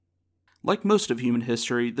Like most of human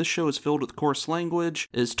history, this show is filled with coarse language,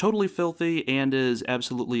 is totally filthy, and is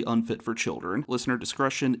absolutely unfit for children. Listener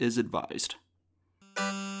discretion is advised.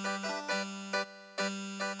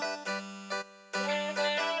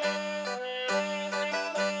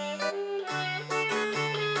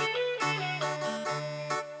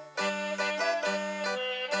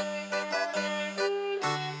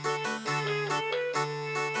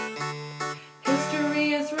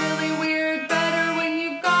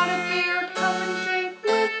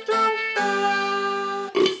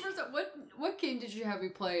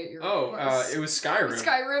 Play at your it was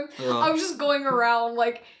Skyrim. I was just going around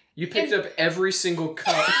like you picked up every single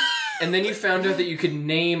cup and then you found out that you could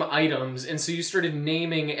name items, and so you started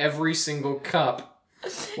naming every single cup.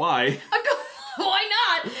 Why? Why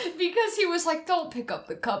not? Because he was like, don't pick up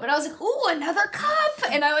the cup, and I was like, ooh, another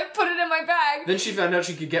cup, and I like put it in my bag. Then she found out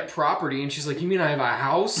she could get property, and she's like, you mean I have a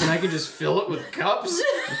house and I can just fill it with cups?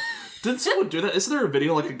 Didn't someone do that? Isn't there a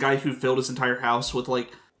video like a guy who filled his entire house with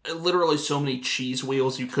like literally so many cheese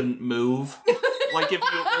wheels you couldn't move? Like, if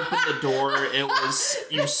you opened the door, it was,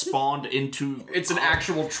 you spawned into... It's an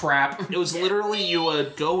actual trap. It was literally, you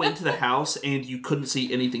would go into the house and you couldn't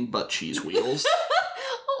see anything but cheese wheels.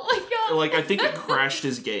 Oh my god. Like, I think it crashed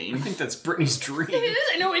his game. I think that's Brittany's dream. It is,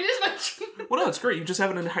 I know, it is my dream. Well, no, it's great. You just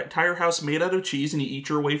have an entire house made out of cheese and you eat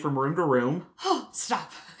your way from room to room. Oh,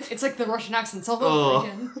 stop. It's like the Russian accents all over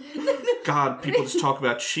again. God, people just talk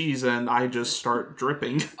about cheese and I just start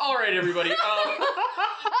dripping. All right, everybody.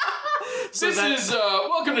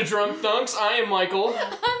 Welcome to Drunk Thunks. I am Michael.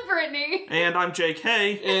 I'm Brittany. And I'm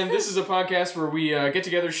JK. And this is a podcast where we get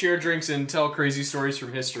together, share drinks, and tell crazy stories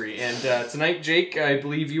from history. And tonight, Jake, I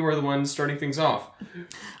believe you are the one starting things off.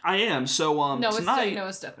 I am. So, tonight... No,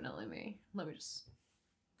 it's definitely me. Let me just...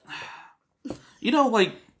 You know,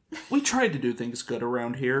 like... We tried to do things good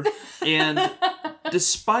around here, and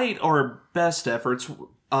despite our best efforts,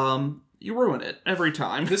 you ruin it every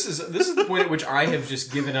time. This is the point at which I have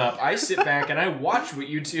just given up. I sit back and I watch what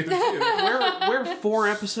you two do. We're 4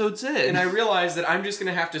 episodes in, and I realize that I'm just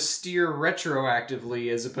going to have to steer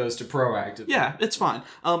retroactively as opposed to proactively. Yeah, it's fine.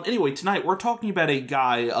 Anyway, tonight we're talking about a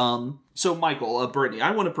guy. So Michael, Brittany,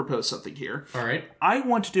 I want to propose something here. All right. I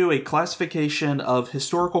want to do a classification of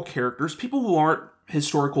historical characters, people who aren't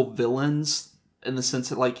historical villains in the sense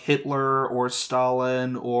that like Hitler or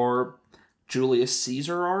Stalin or Julius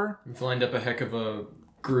Caesar are. You've lined up a heck of a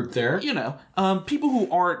group there. You know, people who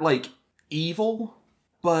aren't like evil,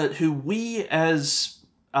 but who we as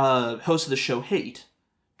hosts of the show hate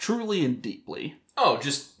truly and deeply. Oh,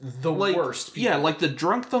 just the worst people. Yeah, like the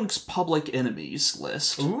Drunk Thunks public enemies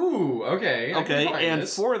list. Ooh, okay. Okay, and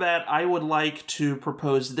for that, I would like to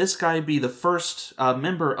propose this guy be the first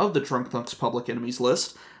member of the Drunk Thunks public enemies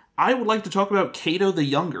list. I would like to talk about Cato the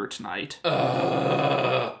Younger tonight.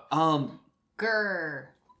 Grr.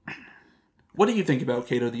 What do you think about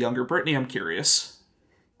Cato the Younger? Brittany, I'm curious.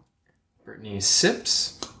 Brittany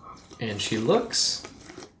sips, and she looks,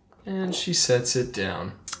 and she sets it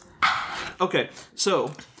down. Okay,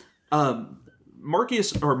 so,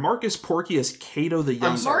 Marcus Porcius Cato the Younger.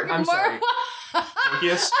 I'm sorry.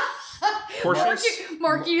 Porcius? Porcius?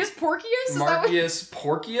 Marcus Porcius? Marcus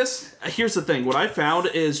Porcius? Here's the thing. What I found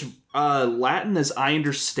is Latin, as I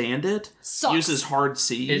understand it, sucks. uses hard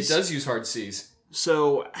C's. It does use hard C's.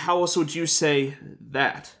 So, how else would you say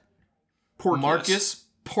that? Porcius. Marcus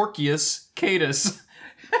Porcius Catus.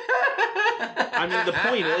 I mean, the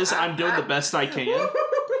point is, I'm doing the best I can.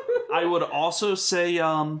 I would also say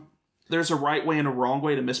there's a right way and a wrong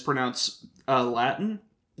way to mispronounce Latin.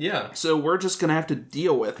 Yeah. So we're just going to have to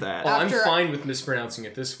deal with that. Well, I'm fine with mispronouncing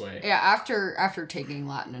it this way. Yeah, after taking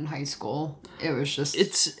Latin in high school, it was just...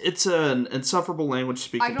 It's an insufferable language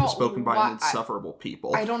spoken by insufferable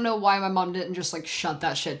people. I don't know why my mom didn't just, like, shut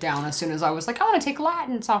that shit down as soon as I was like, I want to take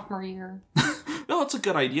Latin sophomore year. No, it's a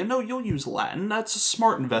good idea. No, you'll use Latin. That's a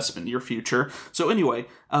smart investment in your future. So anyway,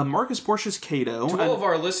 Marcus Porcius Cato... To all of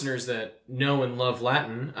our listeners that know and love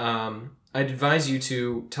Latin, I'd advise you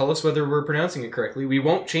to tell us whether we're pronouncing it correctly. We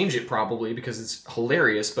won't change it probably because it's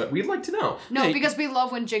hilarious, but we'd like to know. No, because we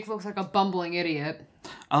love when Jake looks like a bumbling idiot.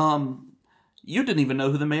 You didn't even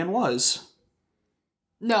know who the man was.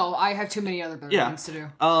 No, I have too many other things to do.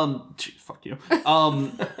 Fuck you.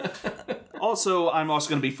 Also, I'm also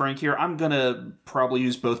going to be frank here. I'm going to probably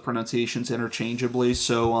use both pronunciations interchangeably,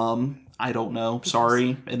 so, I don't know.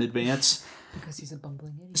 Sorry in advance. Because he's a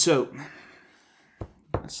bumbling idiot. So, I'm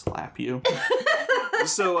going to slap you.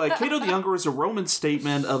 So, Cato the Younger is a Roman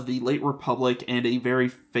statesman of the late Republic and a very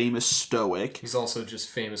famous Stoic. He's also just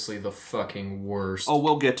famously the fucking worst. Oh,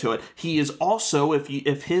 we'll get to it. He is also, if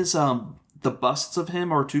his, the busts of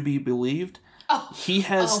him are to be believed, He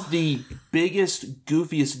has the biggest,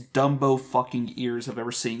 goofiest Dumbo fucking ears I've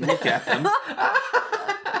ever seen. Look at them.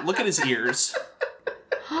 Look at his ears.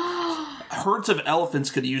 Herds of elephants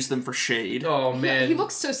could use them for shade. Oh, man. He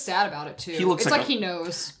looks so sad about it, too. He looks it's like like he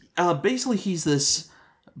knows. Basically, he's this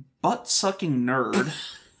butt-sucking nerd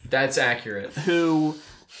That's accurate. who,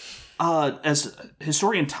 as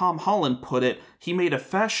historian Tom Holland put it, he made a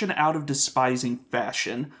fashion out of despising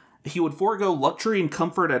fashion. He would forego luxury and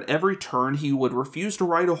comfort at every turn. He would refuse to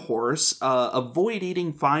ride a horse, avoid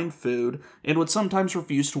eating fine food, and would sometimes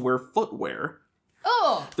refuse to wear footwear.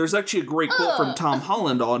 Oh! There's actually a great quote from Tom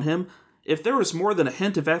Holland on him. If there was more than a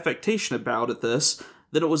hint of affectation about this,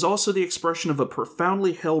 then it was also the expression of a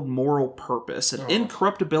profoundly held moral purpose, an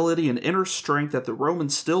incorruptibility and inner strength that the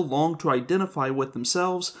Romans still longed to identify with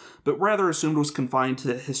themselves, but rather assumed was confined to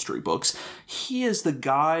the history books. He is the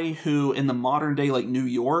guy who, in the modern day, like New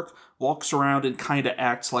York, walks around and kind of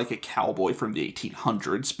acts like a cowboy from the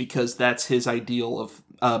 1800s, because that's his ideal of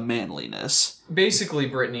manliness. Basically,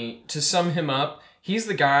 Brittany, to sum him up, he's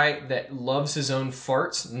the guy that loves his own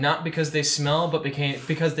farts, not because they smell, but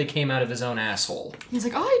because they came out of his own asshole. He's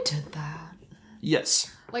like, I did that.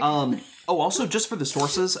 Yes. Like- Also, just for the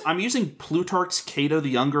sources, I'm using Plutarch's Cato the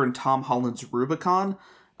Younger and Tom Holland's Rubicon.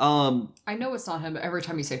 I know it's not him, but every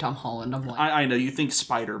time you say Tom Holland, I'm like, I know, you think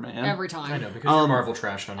Spider-Man. every time. I know, because you're Marvel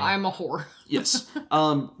trash, honey. I'm a whore. Yes.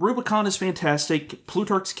 Rubicon is fantastic.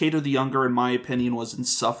 Plutarch's Cato the Younger, in my opinion, was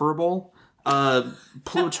insufferable.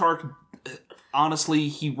 Plutarch, honestly,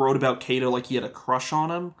 he wrote about Cato like he had a crush on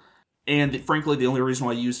him. And frankly, the only reason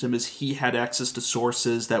why I used him is he had access to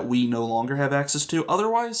sources that we no longer have access to.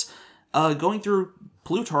 Otherwise, going through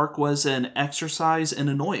Plutarch was an exercise in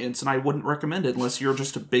annoyance, and I wouldn't recommend it unless you're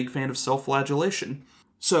just a big fan of self-flagellation.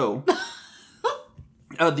 So,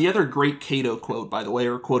 the other great Cato quote, by the way,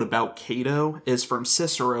 or quote about Cato, is from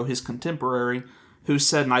Cicero, his contemporary, who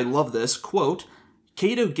said, and I love this, quote,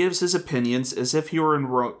 Cato gives his opinions as if he were in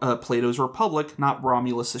Plato's Republic, not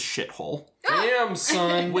Romulus' shithole. Damn,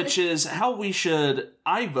 son. Which is how we should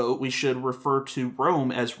refer to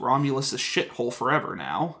Rome as Romulus' shithole forever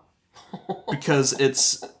now. Because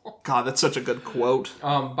it's, God, that's such a good quote.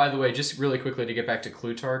 By the way, just really quickly to get back to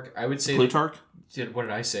Plutarch, I would say... Plutarch? What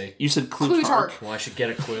did I say? You said Plutarch. Plutarch. Well, I should get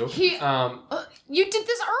a clue. You did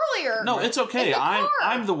this earlier. No, it's okay. In the car.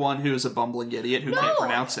 I'm the one who's a bumbling idiot who can't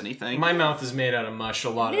pronounce anything. My mouth is made out of mush a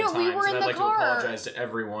lot of No, we times, were in and I'd the like car. to apologize to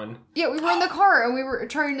everyone. Yeah, we were in the car and we were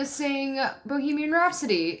trying to sing Bohemian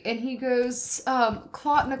Rhapsody, and he goes,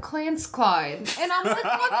 Clot and a Clans Clyde. And I'm like,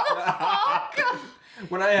 what the fuck?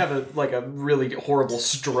 When I have a really horrible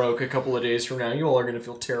stroke a couple of days from now, you all are going to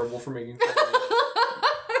feel terrible for making fun of me.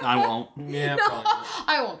 I won't. Yeah, fine.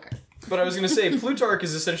 I won't care. But I was going to say, Plutarch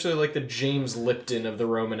is essentially like the James Lipton of the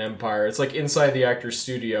Roman Empire. It's like inside the actor's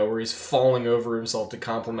studio where he's falling over himself to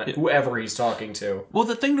compliment whoever he's talking to. Well,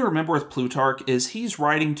 the thing to remember with Plutarch is he's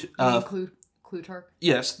writing to... Plutarch?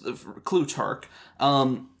 Yes, Plutarch.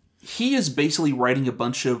 He is basically writing a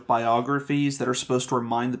bunch of biographies that are supposed to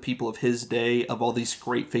remind the people of his day of all these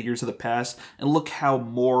great figures of the past, and look how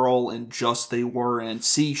moral and just they were, and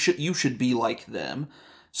see, you should be like them.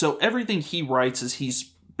 So everything he writes is he's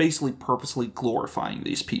basically purposely glorifying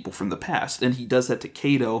these people from the past, and he does that to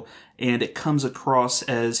Cato, and it comes across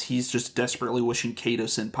as he's just desperately wishing Cato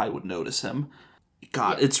Senpai would notice him.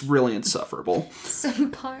 God, it's really insufferable.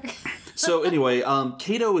 Senpai. So anyway,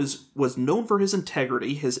 Cato was known for his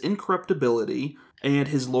integrity, his incorruptibility, and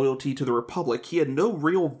his loyalty to the Republic. He had no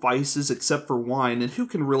real vices except for wine, and who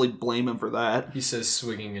can really blame him for that? He says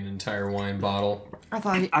swigging an entire wine bottle.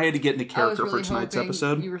 I had to get into character for tonight's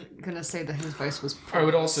episode. You were going to say that his vice was... I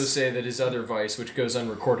would also say that his other vice, which goes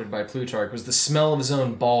unrecorded by Plutarch, was the smell of his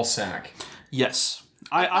own ball sack. Yes.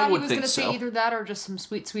 I would think so. He was going to say either that or just some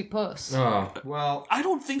sweet, sweet puss. Oh, well... I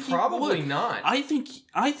don't think he probably would. not. I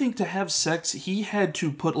think to have sex, he had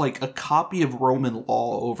to put, like, a copy of Roman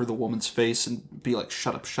law over the woman's face and be like,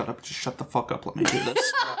 shut up, just shut the fuck up, let me do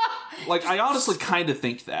this. Like, I honestly kind of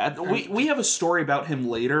think that. We have a story about him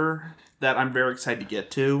later that I'm very excited to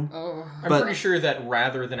get to. Oh. I'm pretty sure that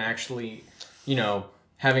rather than actually,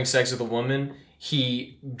 having sex with a woman,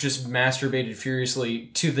 he just masturbated furiously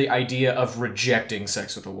to the idea of rejecting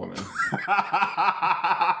sex with a woman.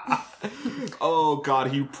 Oh, God,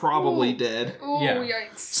 he probably did. Oh, Yeah.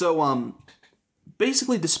 yikes. So,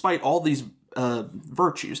 basically, despite all these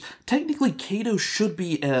virtues, technically Cato should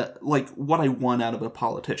be, like, what I want out of a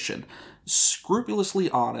politician. Scrupulously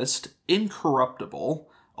honest, incorruptible,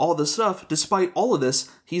 all this stuff. Despite all of this,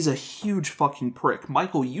 he's a huge fucking prick.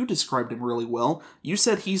 Michael, you described him really well. You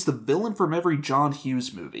said he's the villain from every John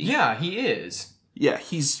Hughes movie. Yeah, he is. Yeah,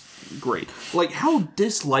 he's great. Like, how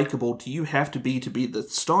dislikable do you have to be the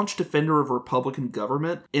staunch defender of Republican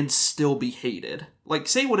government and still be hated? Like,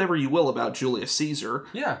 say whatever you will about Julius Caesar.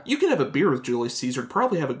 Yeah. You could have a beer with Julius Caesar and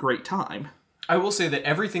probably have a great time. I will say that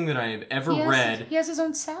everything that I have ever read... He has his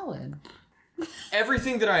own salad.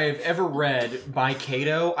 Everything that I have ever read by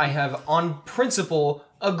Cato, I have on principle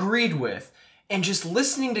agreed with. And just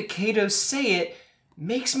listening to Cato say it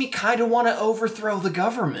makes me kind of want to overthrow the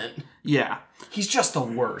government. Yeah. He's just the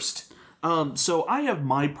worst. So I have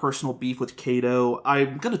my personal beef with Cato.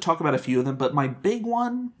 I'm going to talk about a few of them, but my big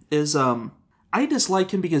one is, I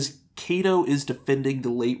dislike him because Cato is defending the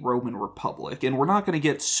late Roman Republic, and we're not going to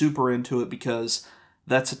get super into it because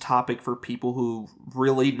that's a topic for people who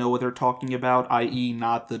really know what they're talking about, i.e.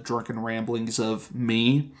 not the drunken ramblings of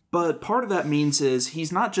me. But part of that means is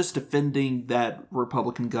he's not just defending that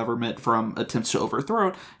Republican government from attempts to overthrow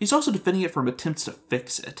it, he's also defending it from attempts to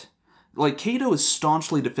fix it. Like, Cato is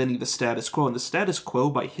staunchly defending the status quo, and the status quo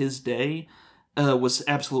by his day was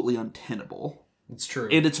absolutely untenable. It's true.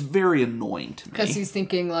 And it's very annoying to me. Because he's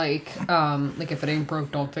thinking like if it ain't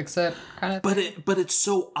broke, don't fix it, kind of. But it's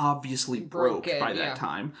so obviously broke Broken, by that yeah.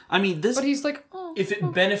 time. I mean, this... But he's like, oh. If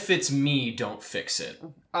it benefits me, don't fix it.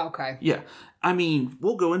 Okay. Yeah. I mean,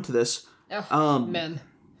 we'll go into this. Men.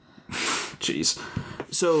 Jeez.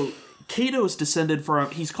 So, Cato is descended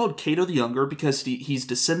from... He's called Cato the Younger because he's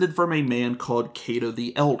descended from a man called Cato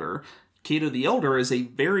the Elder. Cato the Elder is a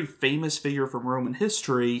very famous figure from Roman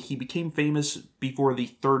history. He became famous before the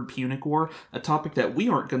Third Punic War, a topic that we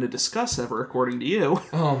aren't going to discuss ever, according to you.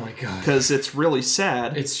 Oh my god. Because it's really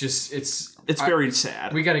sad. It's just, It's very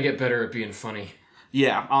sad. We gotta get better at being funny.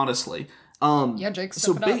 Yeah, honestly. Yeah, Jake,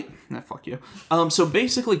 step it up. Fuck you. So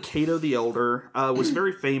basically, Cato the Elder was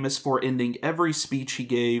very famous for ending every speech he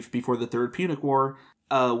gave before the Third Punic War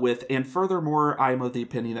with, and furthermore, I am of the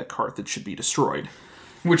opinion that Carthage should be destroyed.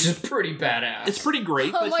 Which is pretty badass. It's pretty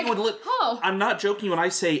great, but like, he would... oh. I'm not joking when I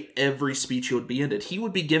say every speech he would be ended. He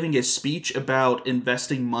would be giving a speech about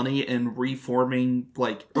investing money in reforming,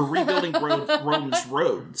 like, or rebuilding Rome's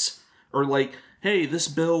roads. Or, like, hey, this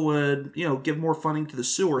bill would, give more funding to the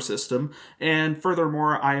sewer system, and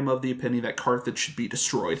furthermore, I am of the opinion that Carthage should be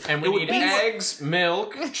destroyed. And we need eggs,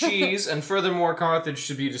 milk, cheese, and furthermore, Carthage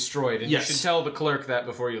should be destroyed. And Yes. you should tell the clerk that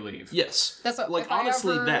before you leave. Yes. That's what, like,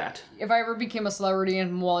 honestly, that. If I ever became a celebrity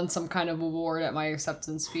and won some kind of award at my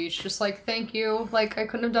acceptance speech, just like, thank you. Like, I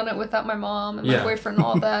couldn't have done it without my mom and my Yeah. boyfriend and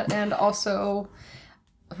all that. And also,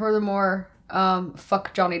 furthermore,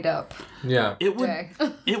 fuck Johnny Depp. Yeah. It would Day.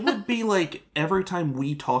 it would be like every time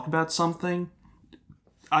we talk about something,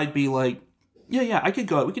 I'd be like, yeah, I could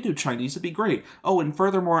go out. We could do Chinese. It'd be great. Oh, and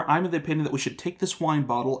furthermore, I'm of the opinion that we should take this wine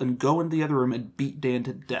bottle and go in the other room and beat Dan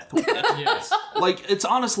to death with it. Yes. Like, it's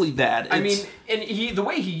honestly that. I mean, and the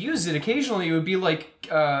way he used it, occasionally it would be like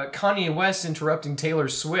Kanye West interrupting Taylor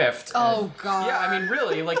Swift. Oh, God. Yeah, I mean,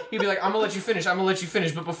 really, like, he'd be like, I'm gonna let you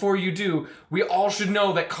finish, but before you do, we all should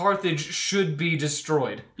know that Carthage should be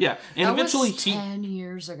destroyed. yeah. And That eventually was he... 10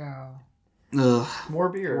 years ago. Ugh. More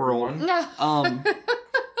beer, World. everyone.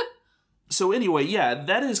 So anyway, yeah,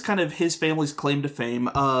 that is kind of his family's claim to fame.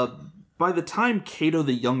 By the time Cato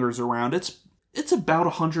the Younger's around, it's about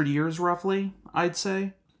 100 years, roughly, I'd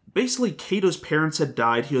say. Basically, Cato's parents had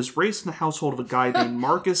died. He was raised in the household of a guy named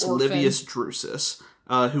Marcus Orphan. Livius Drusus,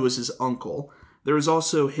 who was his uncle. There was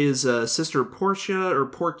also his sister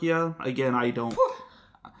Porcia. Again, I don't...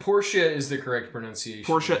 Portia is the correct pronunciation.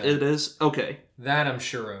 Portia, of that. it is? Okay. That I'm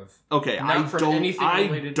sure of. Okay, Not from anything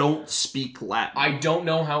related- I don't speak Latin. I don't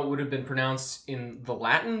know how it would have been pronounced in the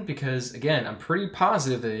Latin because, again, I'm pretty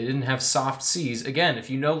positive that they didn't have soft C's. Again, if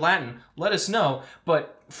you know Latin, let us know.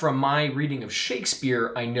 But from my reading of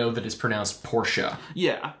Shakespeare, I know that it's pronounced Portia.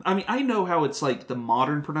 Yeah, I mean, I know how it's like the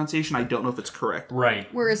modern pronunciation. I don't know if it's correct.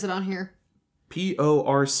 Right. Where is it on here?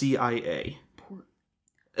 Porcia.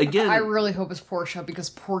 Again, I really hope it's Portia because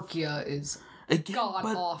Porcia is god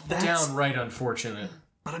but awful. that's- Downright unfortunate.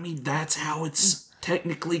 But I mean, that's how it's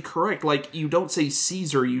technically correct. Like, you don't say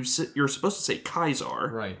Caesar, you're supposed to say Kaiser.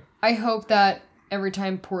 Right. I hope that every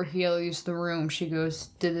time Portia leaves the room, she goes,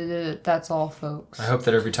 "Da-da-da, that's all, folks." I hope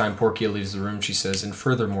that every time Portia leaves the room, she says, and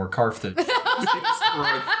furthermore, Carthage.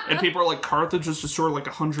 Right. And people are like, Carthage was destroyed like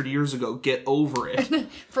 100 years ago. Get over it.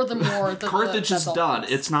 Furthermore, Carthage that's is all, done.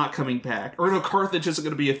 folks. It's not coming back. Or no, Carthage isn't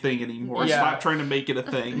going to be a thing anymore. Yeah. Stop trying to make it a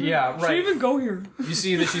thing. Yeah, right. even go here. You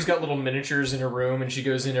see that she's got little miniatures in her room, and she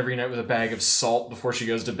goes in every night with a bag of salt before she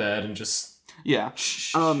goes to bed, and just... Yeah.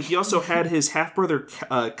 He also had his half-brother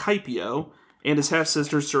Caepio, And his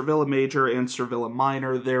half-sisters, Servilla Major and Servilla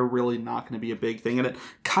Minor, they're really not going to be a big thing in it.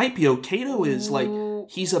 Caito is,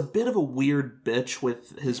 like, he's a bit of a weird bitch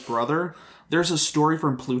with his brother. There's a story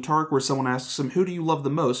from Plutarch where someone asks him, who do you love the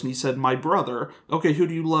most? And he said, my brother. Okay, who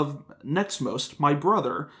do you love next most? My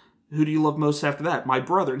brother. Who do you love most after that? My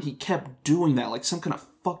brother. And he kept doing that, like some kind of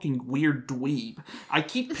fucking weird dweeb. I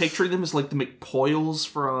keep picturing them as like the McPoyles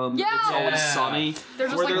from It's Always Sunny, They're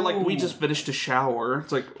just where they're like, like, we just finished a shower.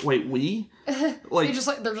 It's like, wait, we? Like,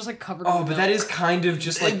 they're just like covered. Oh, in but milk. that is kind of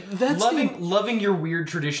just like That's loving your weird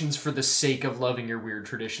traditions for the sake of loving your weird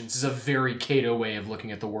traditions is a very Cato way of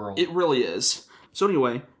looking at the world. it really is. So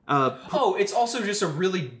anyway, It's also just a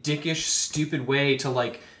really dickish, stupid way to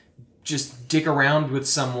like just dick around with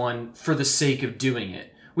someone for the sake of doing it.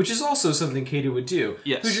 Which is also something Cato would do.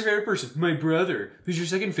 Yes. Who's your favorite person? My brother. Who's your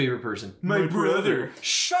second favorite person? My brother.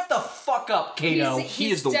 Shut the fuck up, Cato.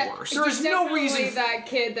 He is the worst. There is no definitely reason- that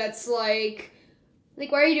kid that's like,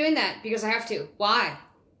 why are you doing that? Because I have to. Why?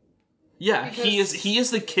 yeah, Because- he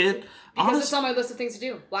is the kid. Because Honest, it's on my list of things to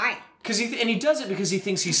do. Why? And he does it because he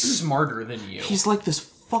thinks he's smarter than you. he's like this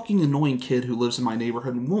fucking annoying kid who lives in my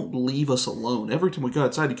neighborhood and won't leave us alone. Every time we go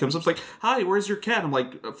outside, he comes up, like, hi, where's your cat? I'm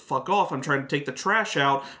like, fuck off, I'm trying to take the trash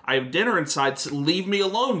out. I have dinner inside, so leave me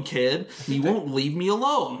alone, kid. He won't leave me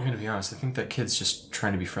alone. I'm gonna be honest, I think that kid's just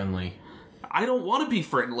trying to be friendly. I don't want to be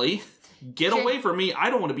friendly. Get away from me. I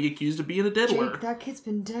don't want to be accused of being a diddler. Jake, that kid's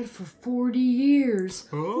been dead for 40 years.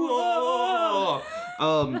 Oh.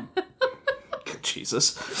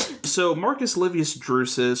 Jesus. So Marcus Livius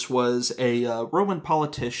Drusus was a Roman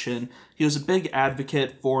politician. He was a big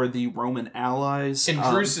advocate for the Roman allies. And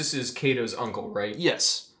Drusus is Cato's uncle, right?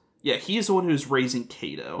 Yes. Yeah, he is the one who's raising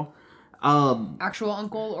Cato. Actual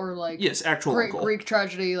uncle or like... Yes, actual uncle. Greek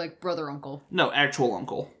tragedy, like brother uncle. No, actual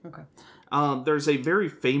uncle. Okay. There's a very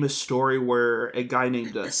famous story where a guy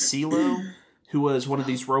named Silo, who was one of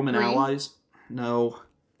these Roman allies... No.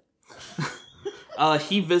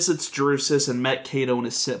 He visits Drusus and met Cato and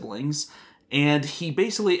his siblings, and he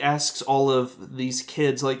basically asks all of these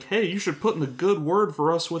kids, like, hey, you should put in a good word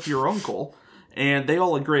for us with your uncle. And they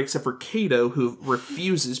all agree except for Cato, who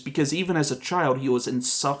refuses, because even as a child, he was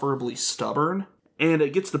insufferably stubborn. And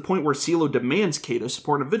it gets to the point where Silo demands Cato's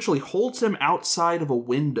support and eventually holds him outside of a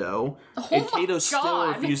window, and Cato still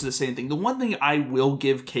refuses to say anything. The one thing I will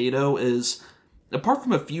give Cato is, apart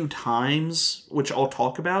from a few times, which I'll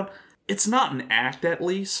talk about, it's not an act, at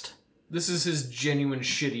least. This is his genuine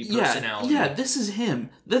shitty personality. Yeah, this is him.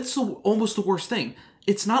 That's almost the worst thing.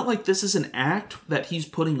 It's not like this is an act that he's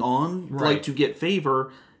putting on, like, to get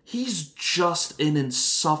favor. He's just an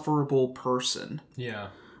insufferable person. Yeah.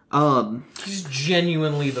 He's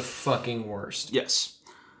genuinely the fucking worst. Yes.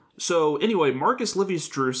 So, anyway, Marcus Livius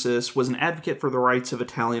Drusus was an advocate for the rights of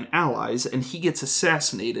Italian allies, and he gets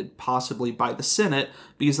assassinated, possibly by the Senate,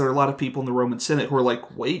 because there are a lot of people in the Roman Senate who are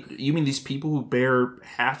like, wait, you mean these people who bear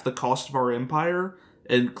half the cost of our empire,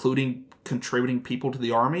 including contributing people to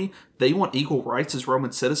the army, they want equal rights as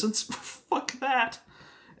Roman citizens? Fuck that.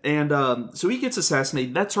 And so he gets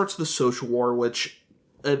assassinated. That starts the social war, which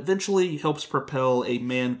eventually helps propel a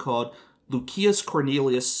man called Lucius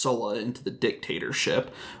Cornelius Sulla into the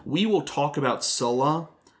dictatorship. We will talk about Sulla.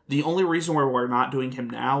 The only reason why we're not doing him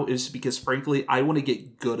now is because, frankly, I want to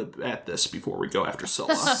get good at this before we go after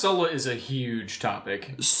Sulla. Sulla is a huge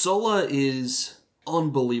topic. Sulla is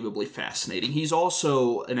unbelievably fascinating. He's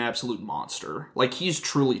also an absolute monster. Like, he's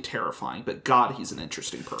truly terrifying, but God, he's an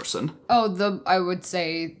interesting person. I would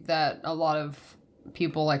say that a lot of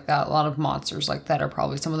people like that, a lot of monsters like that are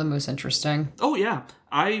probably some of the most interesting. Oh, yeah.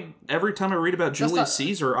 Every time I read about Julius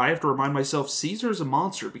Caesar, I have to remind myself Caesar's a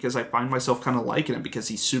monster because I find myself kind of liking him because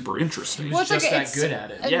he's super interesting. He's just that good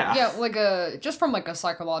at it. And, Yeah. like just from like a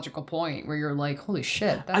psychological point where you're like, holy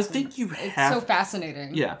shit, I think you it's have... so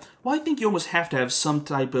fascinating. Yeah. Well, I think you almost have to have some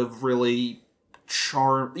type of really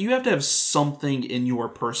charm. You have to have something in your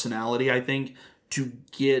personality, I think, to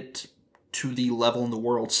get to the level in the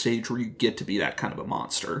world stage where you get to be that kind of a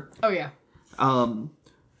monster. Oh, yeah.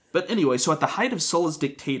 But anyway, so at the height of Sulla's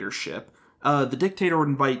dictatorship, the dictator would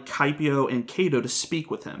invite Caepio and Cato to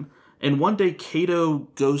speak with him. And one day, Cato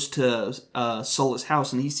goes to Sulla's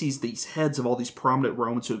house, and he sees these heads of all these prominent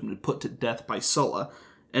Romans who have been put to death by Sulla.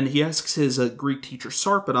 And he asks his Greek teacher,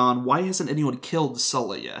 Sarpedon, why hasn't anyone killed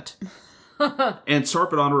Sulla yet? And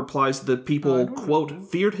Sarpedon replies that people, quote,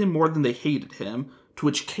 feared him more than they hated him, to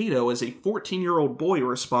which Cato, as a 14-year-old boy,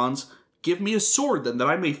 responds, Give me a sword, then, that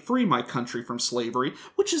I may free my country from slavery,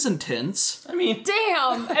 which is intense. I mean,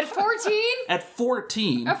 Damn! At 14? At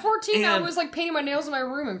 14. At 14, I And was like painting my nails in my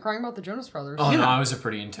room and crying about the Jonas Brothers. oh no, Yeah. I was a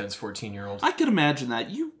pretty intense 14-year-old. I could imagine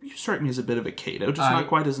that. You strike me as a bit of a Cato, just not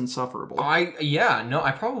quite as insufferable. I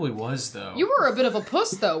probably was though. You were a bit of a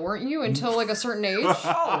puss, though, weren't you? Until like a certain age.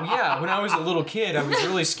 Oh yeah, when I was a little kid, I was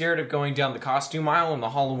really scared of going down the costume aisle in the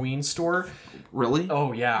Halloween store. Really?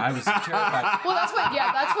 Oh yeah, I was terrified. Well,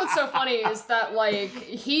 that's what's so funny is that, like,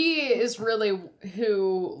 he is really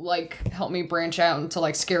who, like, helped me branch out into,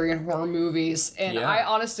 like, scary and horror movies. And Yeah. I,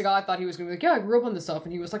 honest to God, thought he was gonna be like, yeah, I grew up on this stuff.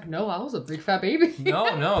 And he was like, no, I was a big fat baby.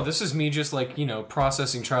 No, this is me just like,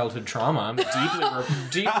 processing childhood trauma. I'm a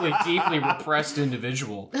deeply repressed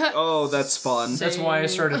individual. Oh, that's fun. That's why I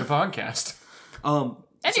started a podcast.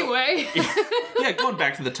 Anyway. Yeah, going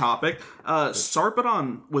back to the topic,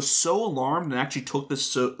 Sarpedon was so alarmed and actually took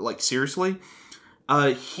this seriously.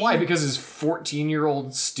 Why? Because his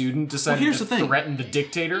 14-year-old student decided here's to the thing. threaten the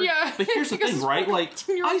dictator? Yeah. But here's the Because thing, right? Like,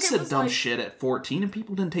 14-year-old I kid said was dumb like- shit at 14 and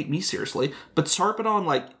people didn't take me seriously. But Sarpedon,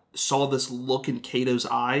 like, saw this look in Cato's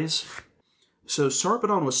eyes. So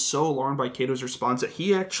Sarpedon was so alarmed by Cato's response that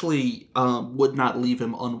he actually would not leave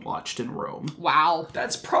him unwatched in Rome. Wow.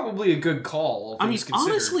 That's probably a good call, all I mean, things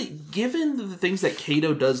considered. honestly, given the things that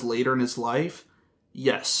Cato does later in his life,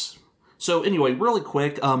 yes. So anyway, really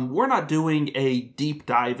quick, we're not doing a deep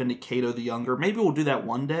dive into Cato the Younger. Maybe we'll do that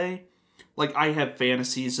one day. Like, I have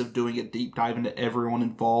fantasies of doing a deep dive into everyone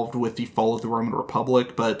involved with the fall of the Roman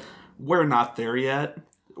Republic, but we're not there yet.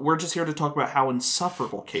 We're just here to talk about how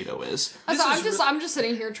insufferable Cato is. I'm just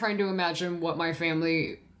sitting here trying to imagine what my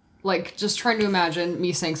family, like, just trying to imagine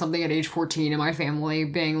me saying something at age 14 and my family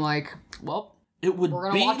being like, well, It would we're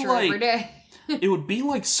gonna be watch her like every day. it would be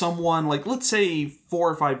like someone, like, let's say 4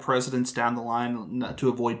 or 5 presidents down the line, not to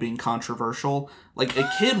avoid being controversial, like a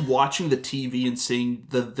kid watching the TV and seeing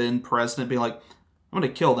the then president being like, I'm gonna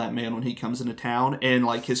kill that man when he comes into town, and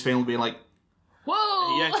like his family being like,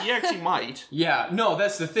 Whoa! yeah, he actually might. Yeah, no,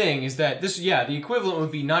 that's the thing, is that the equivalent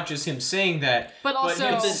would be not just him saying that, But also-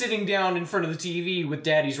 him sitting down in front of the TV with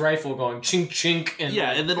daddy's rifle going chink chink and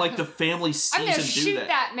Yeah, and then like the family sees I'm gonna him do shoot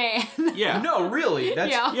that man. Yeah. No, really,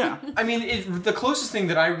 that's Yeah. Yeah. I mean, the closest thing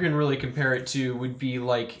that I can really compare it to would be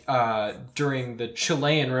like during the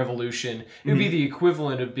Chilean Revolution. It would be the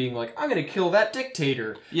equivalent of being like, I'm going to kill that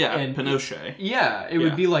dictator. Yeah, and Pinochet. Yeah, it Yeah.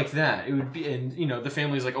 would be like that. It would be, and the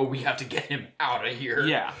family's like, oh, we have to get him out of here.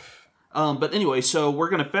 Yeah. But anyway, so we're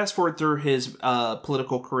going to fast forward through his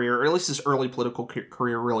political career, or at least his early political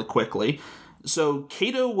career really quickly. So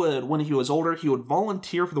Cato would, when he was older, he would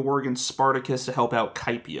volunteer for the war against Spartacus to help out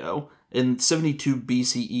Caepio in 72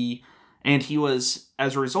 BCE, and he was,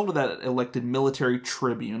 as a result of that, elected military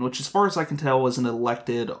tribune, which as far as I can tell was an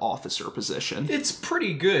elected officer position. It's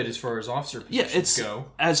pretty good as far as officer Yeah, positions it's go.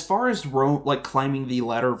 as far as Rome, like climbing the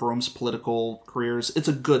ladder of Rome's political careers, it's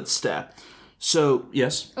a good step. So,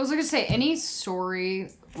 yes. I was gonna say, any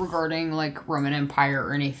story regarding, like, Roman Empire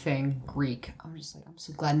or anything Greek, I'm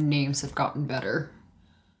so glad names have gotten better.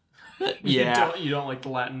 Yeah. You don't like the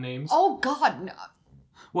Latin names? Oh, God, no.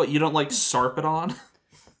 What, you don't like Sarpedon?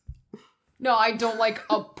 No, I don't like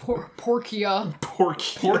a Porcia.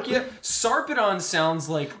 Porcia? Sarpedon sounds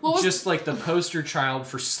like What was- just like the poster child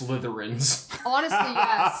for Slytherins. Honestly,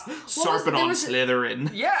 yes. Sarpedon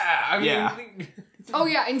Slytherin. Yeah, I mean, Yeah. Oh,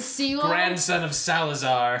 yeah, and Silo. grandson of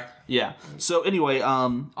Salazar. Yeah. So anyway,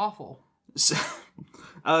 Awful.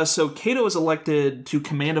 so Cato was elected to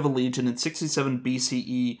command of a legion in 67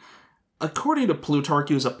 BCE. According to Plutarch,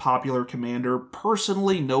 he was a popular commander.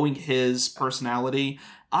 Personally, knowing his personality,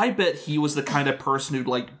 I bet he was the kind of person who'd,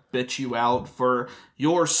 like, bitch you out for,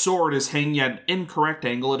 your sword is hanging at an incorrect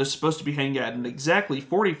angle. It is supposed to be hanging at an exactly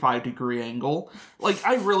 45-degree angle. Like,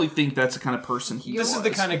 I really think that's the kind of person he was. This is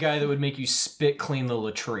the kind of guy that would make you spit clean the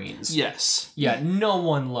latrines. Yes. Yeah, no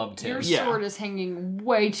one loved him. Your Yeah. sword is hanging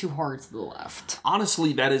way too hard to the left.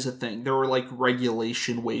 Honestly, that is a thing. There were, like,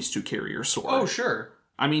 regulation ways to carry your sword. Oh, sure.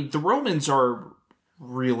 I mean, the Romans are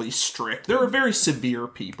really strict. They're a very severe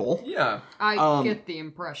people. Yeah. I get the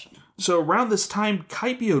impression. So around this time,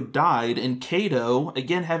 Caepio died, and Cato,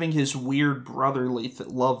 again having his weird brotherly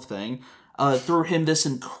love thing, threw him this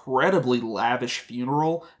incredibly lavish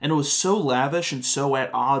funeral, and it was so lavish and so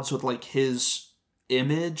at odds with, like, his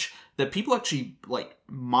image that people actually, like,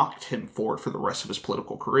 mocked him for it for the rest of his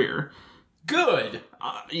political career. Good.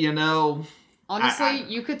 You know... Honestly,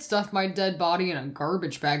 you could stuff my dead body in a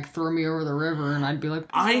garbage bag, throw me over the river, and I'd be like...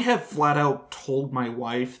 I have flat out told my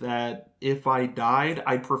wife that if I died,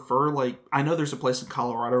 I'd prefer, like... I know there's a place in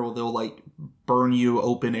Colorado where they'll, like, burn you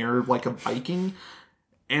open air like a Viking.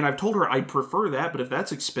 And I've told her I prefer that, but if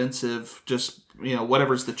that's expensive, just,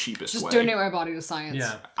 whatever's the cheapest Just way. donate my body to science.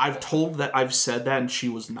 Yeah. I've said that, and she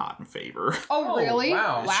was not in favor. Oh, really?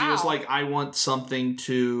 wow. She was like, I want something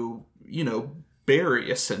to, bury,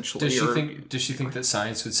 essentially. Does she think that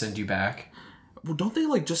science would send you back? Well, don't they,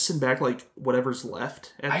 just send back, whatever's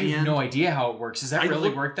left at I the end? have no idea how it works. Does that really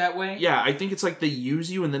work that way? Yeah, I think it's they use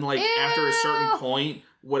you, and then, after a certain point,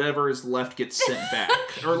 whatever is left gets sent back.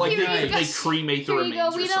 Or, they cremate the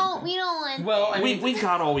remains or something. We don't want. Well, I mean, we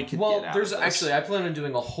got all we could get out there's of this. actually, I plan on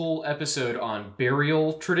doing a whole episode on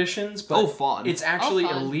burial traditions, but fun. it's actually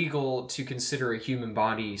fun. illegal to consider a human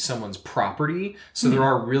body someone's property, so there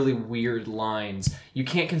are really weird lines. You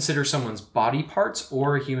can't consider someone's body parts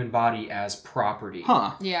or a human body as property.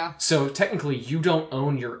 Huh. Yeah. So technically, you don't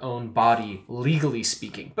own your own body, legally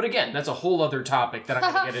speaking. But again, that's a whole other topic that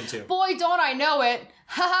I'm going to get into. Boy, don't I know it.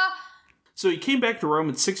 Haha. So he came back to Rome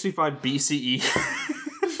in 65 BCE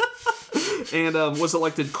and was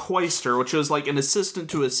elected quaestor, which was an assistant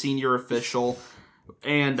to a senior official.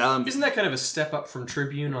 And Isn't that kind of a step up from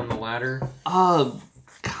tribune on the ladder?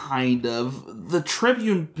 kind of. The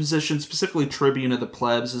tribune position, specifically tribune of the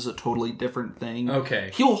plebs, is a totally different thing.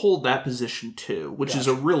 Okay. He'll hold that position too, which is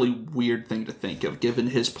a really weird thing to think of given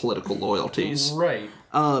his political loyalties. Right.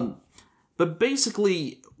 But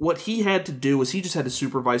basically, what he had to do was he just had to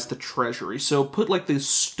supervise the treasury. So put this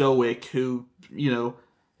stoic who,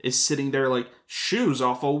 is sitting there shoes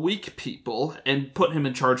off of weak people, and put him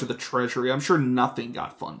in charge of the treasury. I'm sure nothing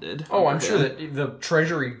got funded. Oh, I'm sure that the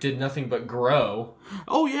treasury did nothing but grow.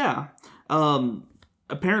 Oh, yeah.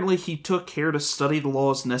 Apparently he took care to study the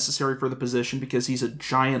laws necessary for the position because he's a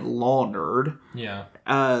giant law nerd. Yeah.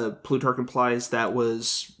 Plutarch implies that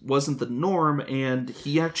wasn't the norm, and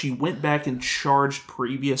he actually went back and charged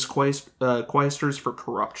previous quaestors for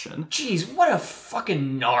corruption. Jeez, what a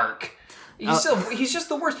fucking narc. He's just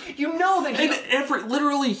the worst. You know that he... And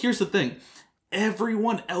literally, here's the thing.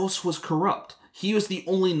 Everyone else was corrupt. He was the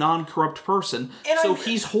only non-corrupt person.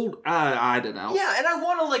 He's I don't know. Yeah, and I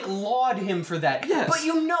want to laud him for that. Yes. But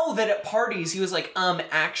you know that at parties he was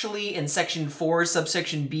actually in section 4,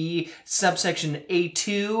 subsection B, subsection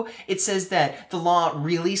A2, it says that the law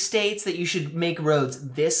really states that you should make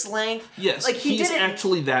roads this length. Yes, he he's did it,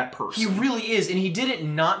 actually that person. He really is, and he did it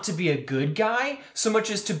not to be a good guy, so much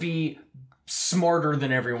as to be smarter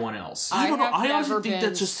than everyone else. I don't know. I have honestly never think been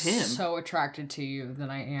that's just him. so attracted to you than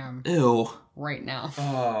I am Ew. right now.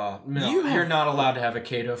 Oh, no. You're not allowed to have a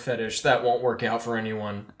Cato fetish. That won't work out for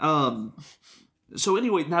anyone. So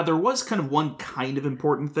anyway, now there was kind of one kind of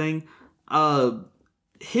important thing.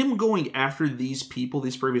 Him going after these people,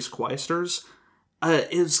 these previous quaestors,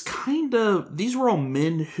 is kind of... These were all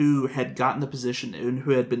men who had gotten the position and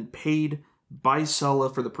who had been paid by Sulla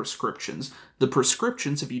for the prescriptions. The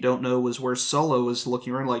prescriptions, if you don't know, was where Sulla was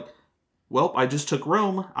looking around well, I just took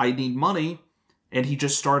Rome, I need money, and he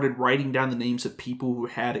just started writing down the names of people who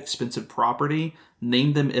had expensive property,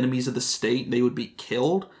 named them enemies of the state, and they would be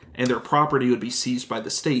killed, and their property would be seized by the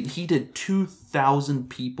state. He did 2,000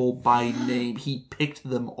 people by name. He picked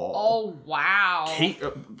them all. Oh, wow.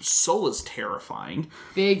 Sulla's terrifying.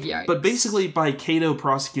 Big yikes. But basically, by Cato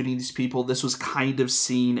prosecuting these people, this was kind of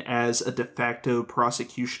seen as a de facto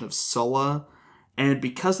prosecution of Sulla. And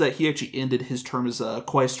because of that, he actually ended his term as a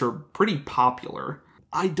quaestor pretty popular.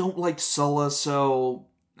 I don't like Sulla, so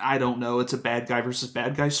I don't know. It's a bad guy versus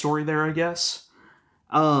bad guy story there, I guess.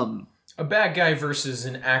 A bad guy versus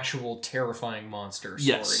an actual terrifying monster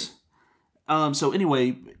story. Yes. So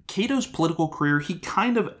anyway, Cato's political career, he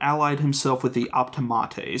kind of allied himself with the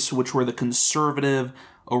Optimates, which were the conservative,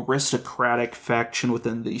 aristocratic faction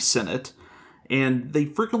within the Senate. And they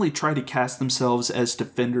frequently try to cast themselves as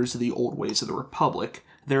defenders of the old ways of the Republic.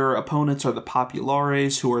 Their opponents are the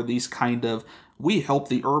Populares, who are these kind of, we help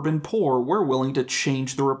the urban poor, we're willing to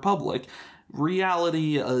change the Republic.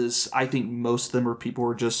 Reality is, I think most of them are people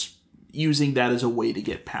who are just using that as a way to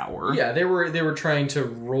get power. Yeah, they were trying to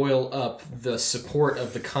roil up the support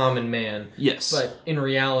of the common man. Yes. But in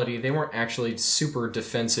reality, they weren't actually super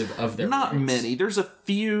defensive of their Not rights. many. There's a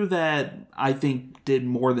few that I think did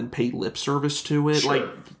more than pay lip service to it.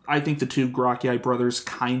 Sure. I think the two Gracchi brothers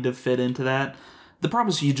kind of fit into that. The problem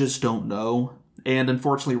is you just don't know. And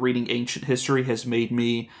unfortunately, reading ancient history has made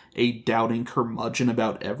me a doubting curmudgeon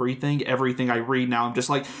about everything. Everything I read now, I'm just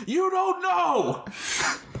like, you don't know!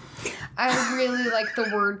 I really like the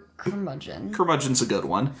word curmudgeon. Curmudgeon's a good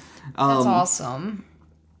one. That's awesome.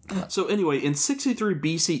 So anyway, in 63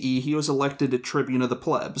 BCE, he was elected a tribune of the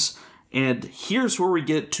plebs. And here's where we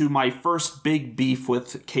get to my first big beef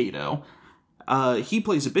with Cato. He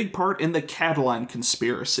plays a big part in the Catiline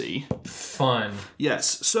conspiracy. Fun.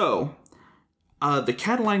 Yes, so... The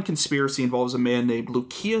Catiline conspiracy involves a man named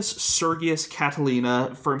Lucius Sergius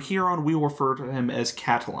Catilina. From here on, we will refer to him as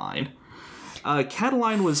Catiline.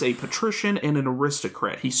 Catiline was a patrician and an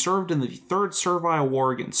aristocrat. He served in the Third Servile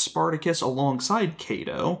War against Spartacus alongside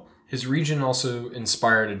Cato. His region also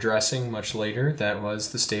inspired a dressing much later that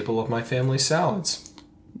was the staple of my family's salads.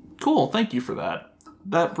 Cool, thank you for that.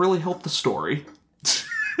 That really helped the story.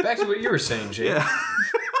 Back to what you were saying, Jake. Yeah.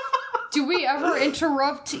 Do we ever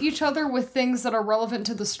interrupt each other with things that are relevant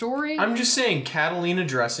to the story? I'm just saying Catalina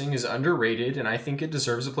dressing is underrated, and I think it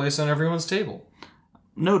deserves a place on everyone's table.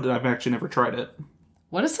 No, I've actually never tried it.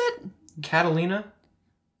 What is it? Catalina?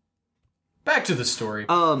 Back to the story.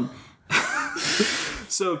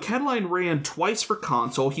 So Catiline ran twice for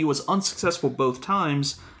consul. He was unsuccessful both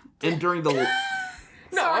times, and during the... No,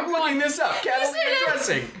 Sorry, I'm looking this up. Catalina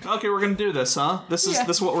dressing. Okay, we're gonna do this, huh? This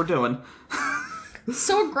is what we're doing.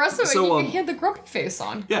 So aggressive, So, and he had the grumpy face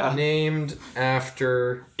on. Yeah. Named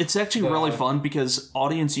after... It's actually really fun because,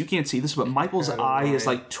 audience, you can't see this, but Michael's eye is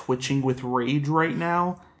like twitching with rage right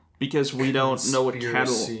now because we don't know what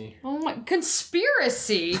cattle... Conspiracy. Oh my...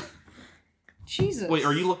 Conspiracy! Jesus. Wait,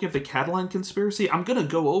 are you looking at the Catiline conspiracy? I'm gonna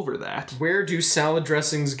go over that. Where do salad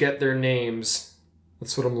dressings get their names?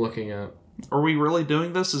 That's what I'm looking at. Are we really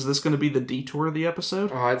doing this? Is this gonna be the detour of the episode?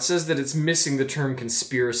 Oh, it says that it's missing the term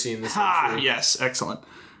conspiracy in this Ah, entry. yes, excellent.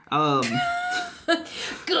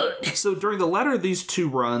 Good. So during the latter of these two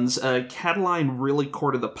runs, Catiline really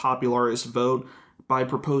courted the popularist vote by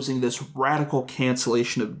proposing this radical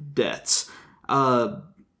cancellation of debts.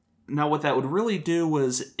 Now, what that would really do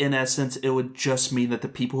was, in essence, it would just mean that the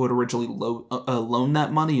people who had originally loaned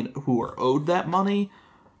that money and who were owed that money,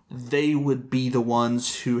 they would be the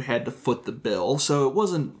ones who had to foot the bill. So it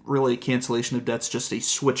wasn't really a cancellation of debts, just a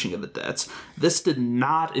switching of the debts. This did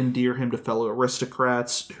not endear him to fellow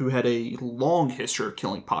aristocrats who had a long history of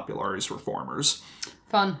killing popularist reformers.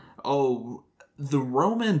 Fun. Oh, the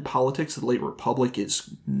Roman politics of the late Republic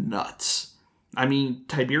is nuts. I mean,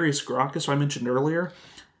 Tiberius Gracchus, who I mentioned earlier.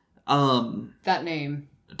 That name.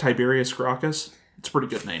 Tiberius Gracchus. It's a pretty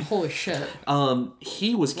good name. Holy shit.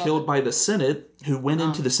 He was killed by the Senate, who went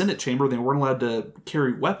into the Senate chamber. They weren't allowed to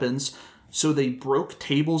carry weapons, so they broke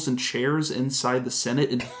tables and chairs inside the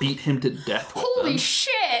Senate and beat him to death with Holy them.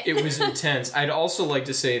 shit! It was intense. I'd also like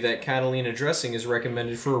to say that Catalina dressing is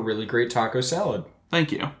recommended for a really great taco salad.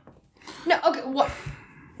 Thank you. No, okay, what?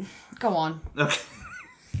 Go on. Okay.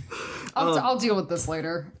 I'll deal with this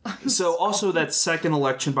later. So also that second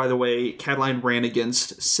election, by the way, Catiline ran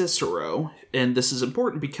against Cicero. And this is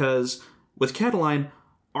important because with Catiline,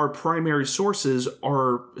 our primary sources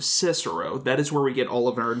are Cicero. That is where we get all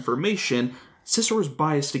of our information. Cicero's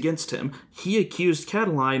biased against him. He accused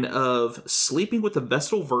Catiline of sleeping with a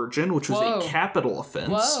Vestal Virgin, which was a capital offense.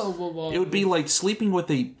 Whoa. It would be like sleeping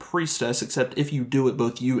with a priestess, except if you do it,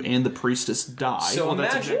 both you and the priestess die. So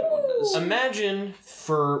that's exactly what it is. imagine,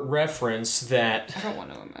 for reference, that... I don't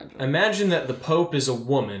want to imagine. Imagine that the Pope is a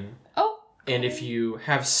woman, Oh. and if you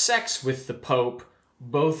have sex with the Pope,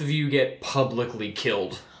 both of you get publicly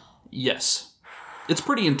killed. Yes. It's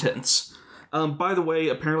pretty intense. By the way,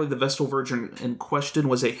 apparently the Vestal Virgin in question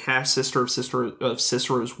was a half-sister of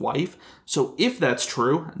Cicero's wife. So if that's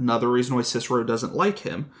true, another reason why Cicero doesn't like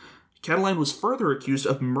him, Catiline was further accused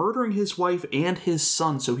of murdering his wife and his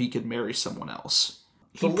son so he could marry someone else.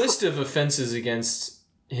 The list of offenses against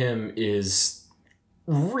him is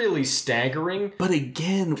really staggering. But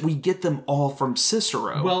again, we get them all from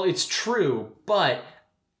Cicero. Well, it's true, but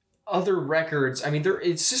other records... I mean,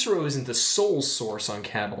 Cicero isn't the sole source on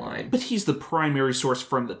Catiline. But he's the primary source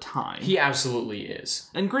from the time. He absolutely is.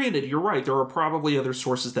 And granted, you're right, there are probably other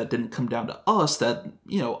sources that didn't come down to us that,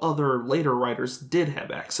 other later writers did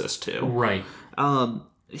have access to. Right.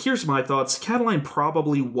 Here's my thoughts. Catiline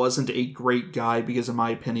probably wasn't a great guy because, in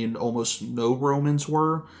my opinion, almost no Romans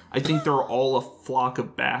were. I think they're all a flock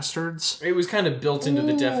of bastards. It was kind of built into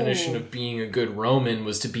the definition of being a good Roman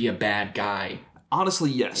was to be a bad guy. Honestly,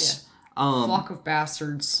 yes. Flock of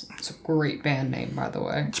Bastards. It's a great band name, by the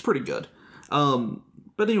way. It's pretty good.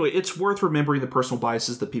 But anyway, it's worth remembering the personal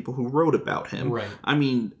biases of the people who wrote about him. Right. I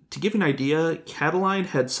mean, to give you an idea, Catiline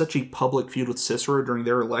had such a public feud with Cicero during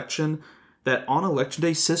their election that on election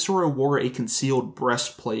day, Cicero wore a concealed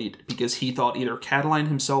breastplate because he thought either Catiline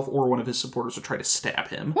himself or one of his supporters would try to stab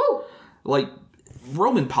him. Woo! Like,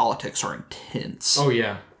 Roman politics are intense. Oh,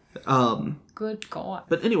 yeah. Good God.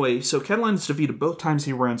 But anyway, so Catiline is defeated both times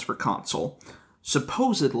he runs for consul.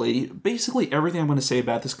 Supposedly, basically everything I'm going to say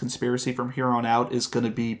about this conspiracy from here on out is going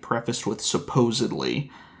to be prefaced with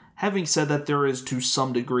supposedly. Having said that, there is to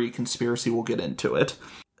some degree conspiracy, we'll get into it.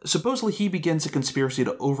 Supposedly he begins a conspiracy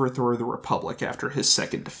to overthrow the Republic after his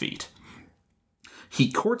second defeat. He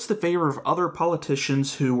courts the favor of other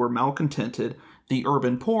politicians who were malcontented, the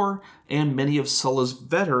urban poor, and many of Sulla's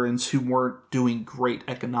veterans who weren't doing great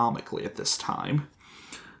economically at this time.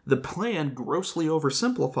 The plan, grossly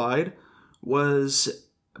oversimplified, was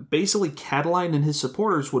basically Catiline and his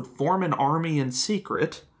supporters would form an army in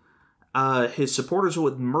secret. His supporters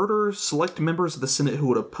would murder select members of the Senate who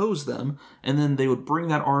would oppose them, and then they would bring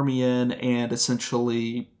that army in and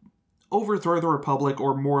essentially overthrow the Republic,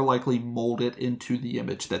 or more likely mold it into the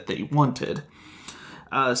image that they wanted.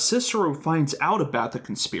 Cicero finds out about the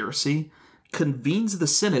conspiracy, convenes the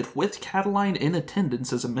Senate with Catiline in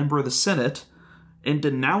attendance as a member of the Senate, and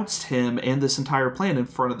denounced him and this entire plan in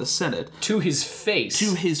front of the Senate. To his face.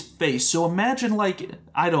 To his face. So imagine, like,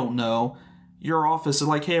 I don't know, your office is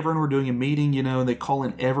like, hey, everyone, we're doing a meeting, you know, and they call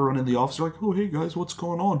in everyone in the office. They're like, oh, hey, guys, what's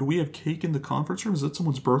going on? Do we have cake in the conference room? Is that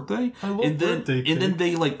someone's birthday? I love birthday cake. And then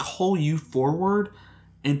they, like, call you forward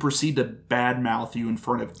and proceed to badmouth you in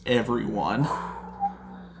front of everyone.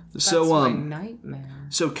 That's my nightmare.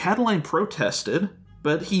 So Catiline protested,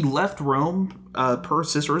 but he left Rome per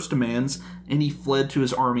Cicero's demands, and he fled to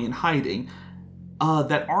his army in hiding.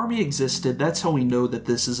 That army existed. That's how we know that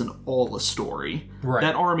this isn't all a story. Right.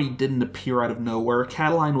 That army didn't appear out of nowhere.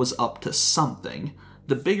 Catiline was up to something.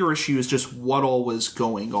 The bigger issue is just what all was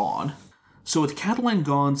going on. So with Catiline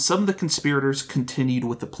gone, some of the conspirators continued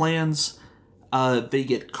with the plans. They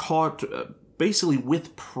get caught basically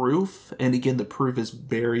with proof, and again, the proof is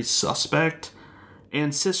very suspect.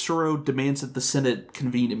 And Cicero demands that the Senate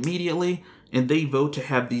convene immediately, and they vote to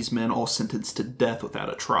have these men all sentenced to death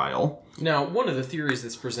without a trial. Now, one of the theories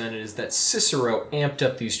that's presented is that Cicero amped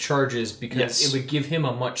up these charges because it would give him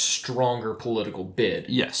a much stronger political bid.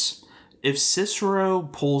 Yes. If Cicero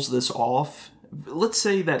pulls this off, let's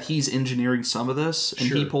say that he's engineering some of this,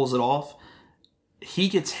 and he pulls it off, he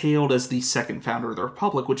gets hailed as the second founder of the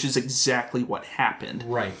Republic, which is exactly what happened.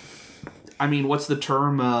 Right. I mean, what's the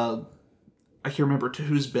term? I can't remember, to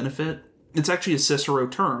whose benefit? It's actually a Cicero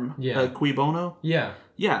term. Yeah. Cui bono? Yeah.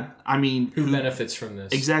 Yeah, I mean... Who benefits from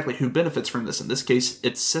this? Exactly, who benefits from this. In this case,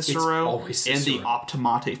 it's Cicero, always Cicero. And the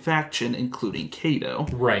Optimate faction, including Cato.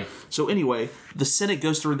 Right. So anyway, the Senate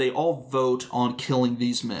goes through, they all vote on killing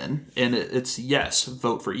these men. And it's yes,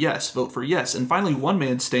 vote for yes, vote for yes. And finally, one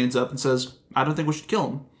man stands up and says, I don't think we should kill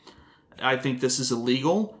them. I think this is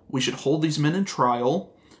illegal. We should hold these men in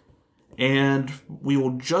trial. And we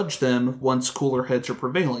will judge them once cooler heads are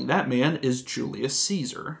prevailing. That man is Julius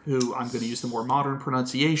Caesar, who I'm going to use the more modern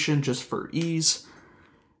pronunciation just for ease.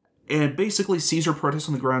 And basically, Caesar protests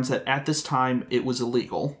on the grounds that at this time it was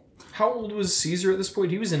illegal. How old was Caesar at this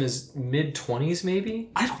point? He was in his mid-20s,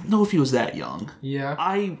 maybe? I don't know if he was that young. Yeah.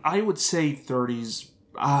 I would say 30s.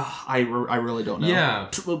 I really don't know.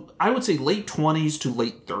 Yeah. I would say late 20s to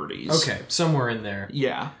late 30s. Okay, somewhere in there.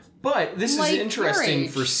 Yeah. But this Like is interesting your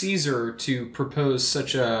age. for Caesar to propose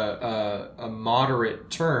such a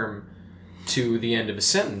moderate term to the end of a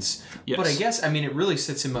sentence. Yes. But I guess, I mean, it really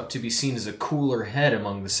sets him up to be seen as a cooler head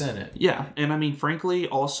among the Senate. Yeah, and I mean, frankly,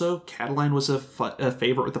 also, Catiline was a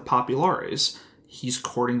favorite with the populares. He's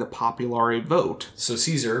courting the populare vote. So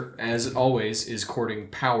Caesar, as always, is courting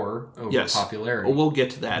power over popularity. Well, we'll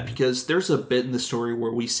get to that, because there's a bit in the story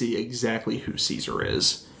where we see exactly who Caesar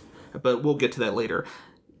is. But we'll get to that later.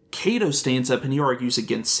 Cato stands up and he argues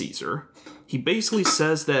against Caesar. He basically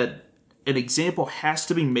says that an example has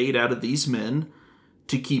to be made out of these men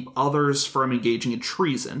to keep others from engaging in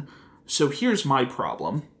treason. So here's my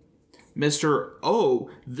problem. Mr.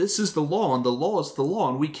 Oh, this is the law, and the law is the law,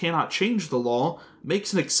 and we cannot change the law,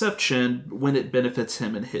 makes an exception when it benefits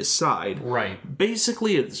him and his side. Right.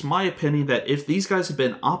 Basically, it's my opinion that if these guys had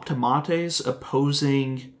been optimates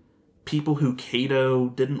opposing people who Cato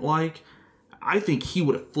didn't like, I think he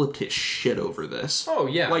would have flipped his shit over this. Oh,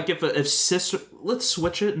 yeah. Like, if Cicero... Let's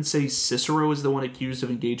switch it and say Cicero is the one accused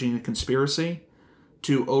of engaging in a conspiracy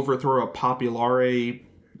to overthrow a populare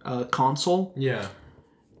consul. Yeah.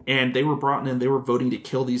 And they were brought in and they were voting to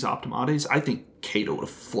kill these optimates. I think Cato would have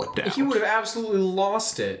flipped out. He would have absolutely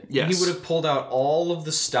lost it. Yes. He would have pulled out all of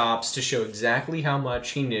the stops to show exactly how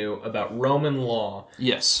much he knew about Roman law.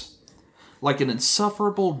 Yes. Like an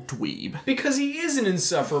insufferable dweeb. Because he is an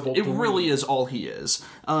insufferable It dweeb. really is all he is.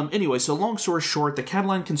 Anyway, so long story short, the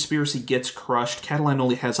Catiline conspiracy gets crushed. Catiline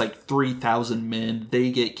only has like 3,000 men. They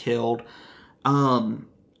get killed.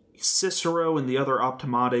 Cicero and the other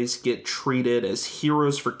optimates get treated as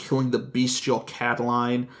heroes for killing the bestial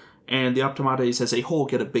Catiline. And the optimates as a whole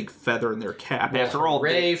get a big feather in their cap. Well, after all,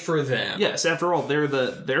 hooray for them. Yes, after all, they're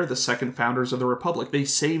the second founders of the Republic. They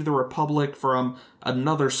saved the Republic from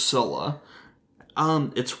another Sulla.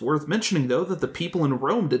 It's worth mentioning, though, that the people in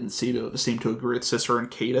Rome didn't seem to agree with Cicero and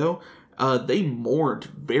Cato. they mourned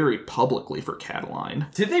very publicly for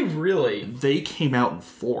Catiline. Did they really? They came out in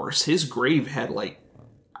force. His grave had,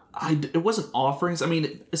 it wasn't offerings. I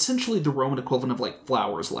mean, essentially the Roman equivalent of,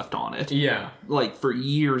 flowers left on it. Yeah. For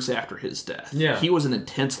years after his death. Yeah. He was an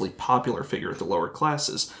intensely popular figure with the lower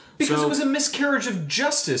classes. Because it was a miscarriage of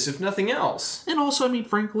justice, if nothing else. And also, I mean,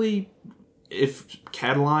 frankly, if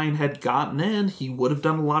Catiline had gotten in, he would have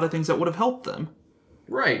done a lot of things that would have helped them.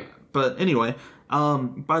 Right. But anyway,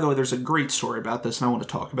 by the way, there's a great story about this, and I want to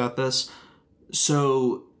talk about this.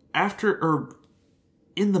 So,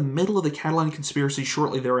 in the middle of the Catiline conspiracy,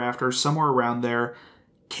 shortly thereafter, somewhere around there,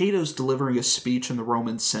 Cato's delivering a speech in the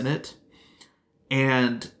Roman Senate,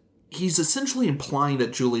 and he's essentially implying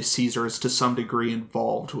that Julius Caesar is to some degree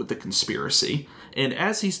involved with the conspiracy. And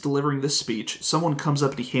as he's delivering this speech, someone comes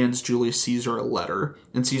up and he hands Julius Caesar a letter,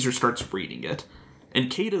 and Caesar starts reading it. And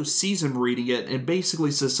Cato sees him reading it and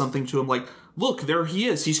basically says something to him like, "Look, there he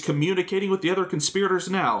is. He's communicating with the other conspirators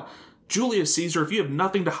now. Julius Caesar, if you have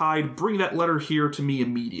nothing to hide, bring that letter here to me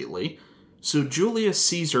immediately." So Julius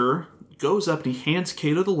Caesar goes up and he hands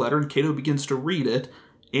Cato the letter, and Cato begins to read it.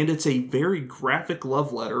 And it's a very graphic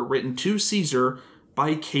love letter written to Caesar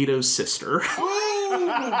by Cato's sister.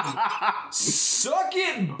 Suck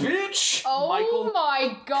it, bitch! Oh Michael,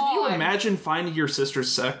 my god. Can you imagine finding your sister's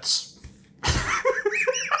sex?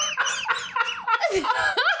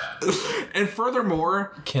 And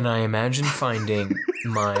furthermore... Can I imagine finding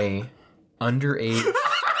my underage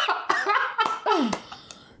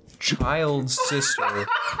child sister...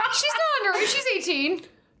 She's not underage, she's 18.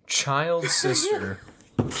 Child sister...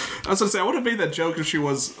 I was gonna say, I would have made that joke if she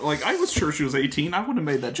was, I was sure she was 18. I wouldn't have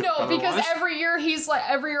made that joke. No, because otherwise.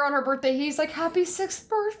 every year on her birthday, he's like, "Happy 6th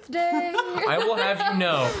birthday." I will have you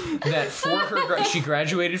know that for her, she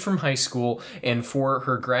graduated from high school, and for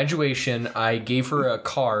her graduation, I gave her a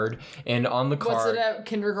card, and on the card... What's it, a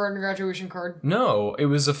kindergarten graduation card? No, it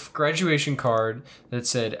was a graduation card that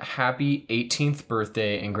said, "Happy 18th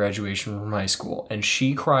birthday and graduation from high school." And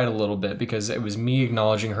she cried a little bit because it was me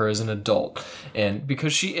acknowledging her as an adult, and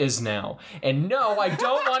because she is now. And no, I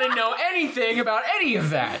don't want to know anything about any of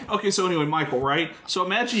that. Okay, so anyway, Michael, right? So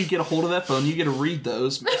imagine you get a hold of that phone, you get to read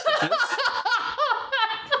those messages.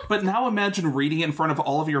 But now imagine reading it in front of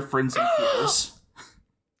all of your friends and peers.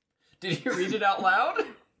 Did you read it out loud?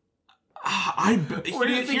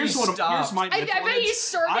 Here's my I bet he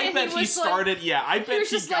started. I bet he started. Yeah, I bet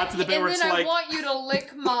he got to the bit where it's and then like, I want you to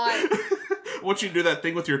lick my. I want you to do that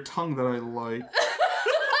thing with your tongue that I like.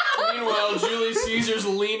 Meanwhile, Julius Caesar's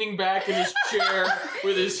leaning back in his chair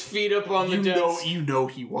with his feet up on the desk. You know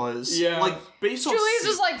he was. Yeah. Based on Julius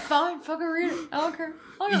was like, "Fine, fucking read it. I don't care.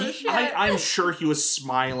 I don't give a shit." I'm sure he was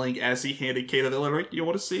smiling as he handed Cato the letter. You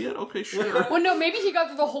want to see it? Okay, sure. Well, no, maybe he got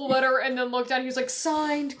through the whole letter and then looked down. He was like,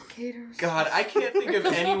 "Signed, Cato." God, I can't think of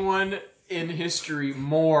anyone in history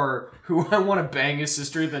more who I want to bang his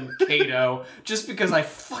sister than Cato, just because I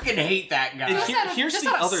fucking hate that guy. Here's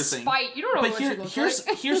the other thing. Spite. You don't know But what you look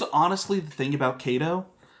like. here's honestly the thing about Cato.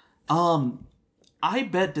 I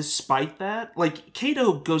bet despite that,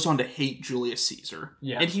 Cato goes on to hate Julius Caesar.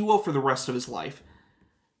 Yeah. And he will for the rest of his life.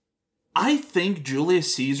 I think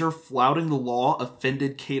Julius Caesar flouting the law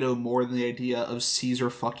offended Cato more than the idea of Caesar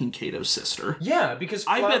fucking Cato's sister. Yeah, because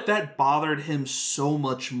I bet that bothered him so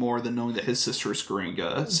much more than knowing that his sister is screwing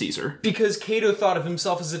Caesar. Because Cato thought of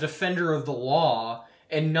himself as a defender of the law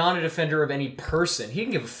and not a defender of any person. He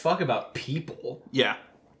didn't give a fuck about people. Yeah.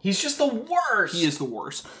 He's just the worst. He is the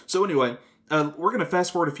worst. So anyway, we're going to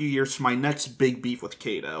fast forward a few years to my next big beef with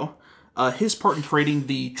Cato. His part in creating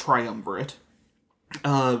the Triumvirate.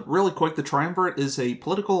 Really quick, the Triumvirate is a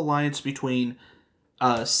political alliance between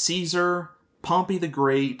Caesar, Pompey the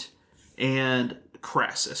Great, and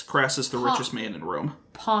Crassus. Crassus, the richest man in Rome.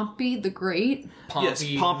 Pompey the Great? Yes,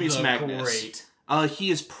 Pompey's the Magnus. Great.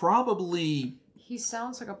 He is probably... He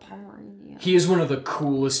sounds like a Pomeranian. He is one of the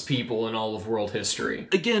coolest people in all of world history.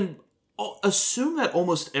 Again, assume that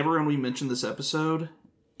almost everyone we mentioned this episode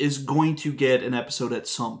is going to get an episode at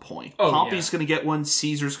some point. Oh, Pompey's going to get one,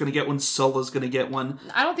 Caesar's going to get one, Sulla's going to get one.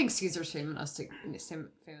 I don't think Caesar's famous enough to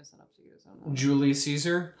use one. Julius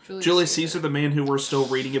Caesar? Julius Caesar, the man who we're still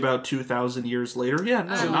reading about 2,000 years later. Yeah,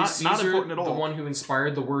 no, Julius not Caesar, important at all. the one who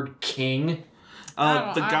inspired the word king?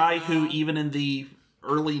 The guy who, even in the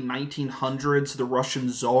early 1900s, the Russian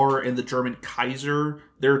Tsar and the German Kaiser,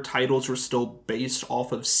 their titles were still based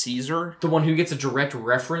off of Caesar. The one who gets a direct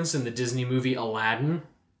reference in the Disney movie Aladdin?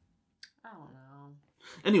 I don't know.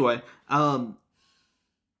 Anyway,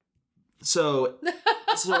 so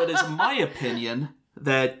it is my opinion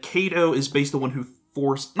that Cato is basically the one who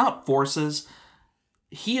forces,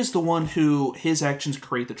 he is the one who, his actions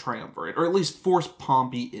create the triumvirate, or at least force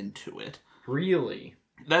Pompey into it. Really?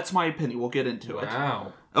 That's my opinion. We'll get into it.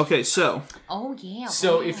 Wow. Okay, so... Oh, yeah.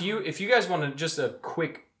 So wow. if you guys want to just a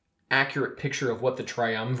quick, accurate picture of what the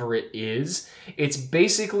triumvirate is, it's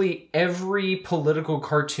basically every political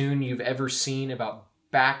cartoon you've ever seen about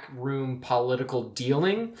backroom political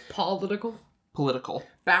dealing. Political? Political.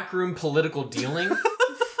 Backroom political dealing.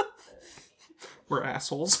 We're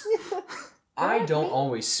assholes. I don't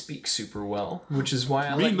always speak super well, which is why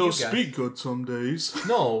I let you guys... speak good some days.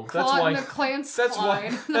 No, that's Claude why... and the Clans That's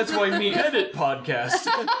Klein. that's why me edit podcast.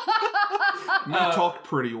 We talk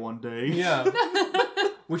pretty one day. Yeah.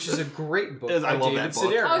 Which is a great book I by love David that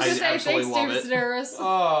book. Sedaris. I was I going to say, absolutely thanks, love David it.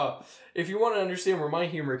 Sedaris. If you want to understand where my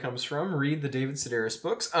humor comes from, read the David Sedaris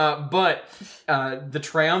books. But the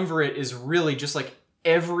Triumvirate is really just like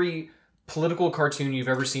every political cartoon you've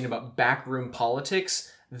ever seen about backroom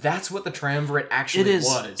politics. That's what the Triumvirate actually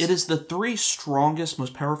was. It is the three strongest,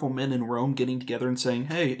 most powerful men in Rome getting together and saying,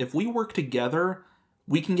 hey, if we work together,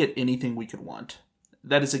 we can get anything we could want.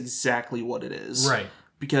 That is exactly what it is. Right.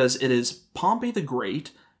 Because it is Pompey the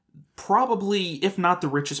Great, probably, if not the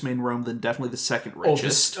richest man in Rome, then definitely the second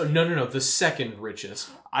richest. No, the second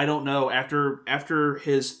richest. I don't know. After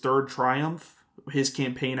his third triumph, his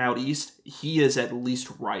campaign out east, he is at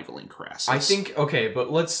least rivaling Crassus. I think, okay,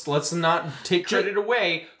 but let's not take credit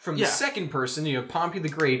away from the Yeah. second person. You have Pompey the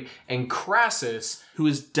Great and Crassus, who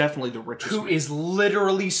is definitely the richest who man. is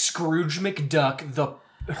literally Scrooge McDuck, the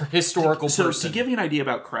historical person. So to give you an idea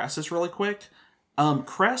about Crassus really quick,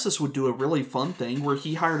 Crassus would do a really fun thing where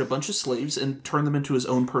he hired a bunch of slaves and turned them into his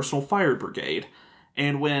own personal fire brigade.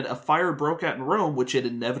 And when a fire broke out in Rome, which it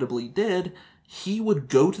inevitably did, he would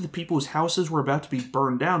go to the people whose houses were about to be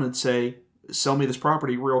burned down and say, sell me this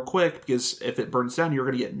property real quick, because if it burns down, you're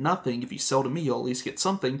going to get nothing. If you sell to me, you'll at least get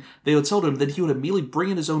something. They would sell to him, then he would immediately bring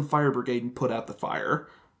in his own fire brigade and put out the fire.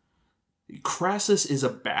 Crassus is a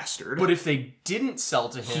bastard. But if they didn't sell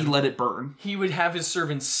to he him, let it burn. he would have his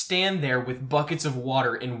servants stand there with buckets of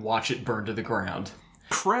water and watch it burn to the ground.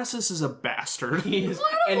 Crassus is a bastard. He is,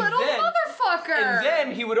 What a little motherfucker! And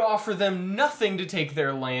then he would offer them nothing to take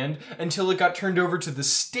their land until it got turned over to the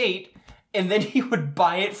state, and then he would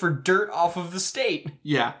buy it for dirt off of the state.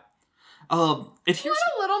 Yeah. And here's What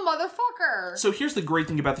a little motherfucker! so here's the great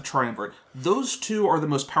thing about the Triumvirate. Those two are the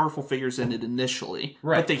most powerful figures in it initially.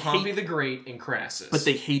 Right, But they Pompey hate the Great and Crassus. but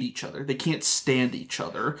they hate each other. They can't stand each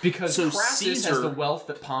other. Because so Crassus has the wealth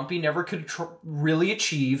that Pompey never could really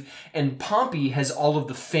achieve, and Pompey has all of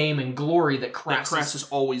the fame and glory that Crassus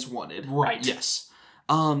always wanted. Right. Yes.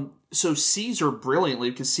 So Caesar,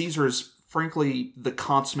 brilliantly, because Caesar is frankly the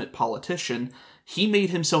consummate politician, he made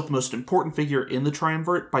himself the most important figure in the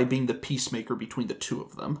Triumvirate by being the peacemaker between the two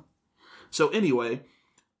of them. So anyway,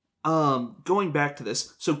 going back to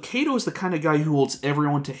this, so Cato is the kind of guy who holds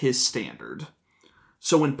everyone to his standard.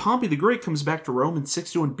 So when Pompey the Great comes back to Rome in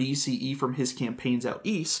 61 BCE from his campaigns out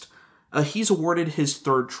east, he's awarded his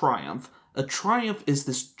third triumph. A triumph is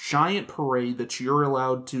this giant parade that you're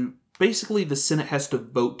allowed to... Basically, the Senate has to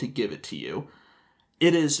vote to give it to you.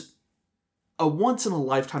 It is a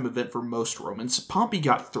once-in-a-lifetime event for most Romans. Pompey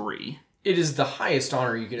got 3. It is the highest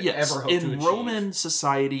honor you could ever hope to achieve. In Roman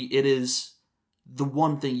society, it is the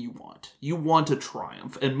one thing you want. You want a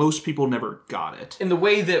triumph, and most people never got it. In the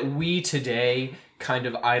way that we today kind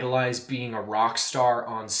of idolize being a rock star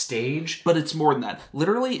on stage. But it's more than that.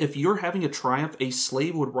 Literally, if you're having a triumph, a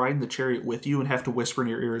slave would ride in the chariot with you and have to whisper in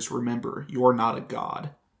your ears, remember, you're not a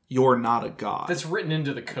god. You're not a god. That's written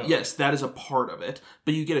into the code. Yes, that is a part of it.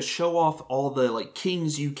 But you get to show off all the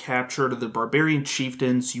kings you captured, the barbarian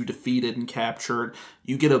chieftains you defeated and captured.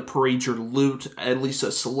 You get to parade your loot. At least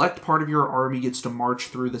a select part of your army gets to march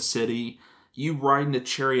through the city. You ride in a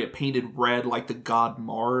chariot painted red like the god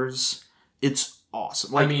Mars. It's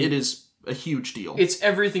awesome. It is a huge deal. It's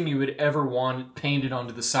everything you would ever want painted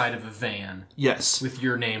onto the side of a van. Yes. With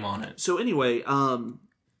your name on it. So anyway,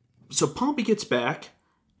 so Pompey gets back.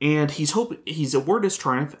 And he's awarded his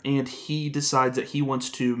triumph, and he decides that he wants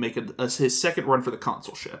to make his second run for the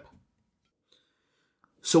consulship.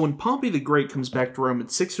 So when Pompey the Great comes back to Rome in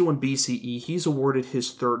 61 BCE, he's awarded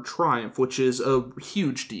his third triumph, which is a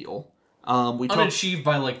huge deal. Unachieved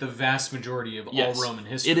by the vast majority of all Roman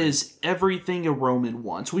history. It is everything a Roman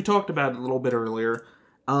wants. We talked about it a little bit earlier.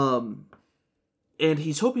 And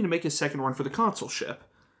he's hoping to make his second run for the consulship.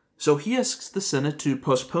 So he asks the Senate to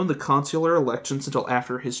postpone the consular elections until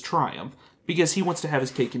after his triumph, because he wants to have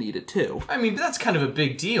his cake and eat it too. I mean, that's kind of a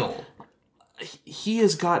big deal. He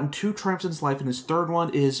has gotten 2 triumphs in his life, and his third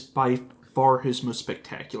one is by far his most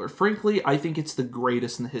spectacular. Frankly, I think it's the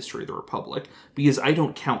greatest in the history of the Republic, because I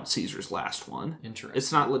don't count Caesar's last one. Interesting.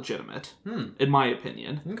 It's not legitimate, in my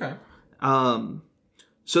opinion. Okay.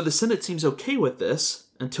 So the Senate seems okay with this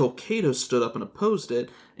until Cato stood up and opposed it,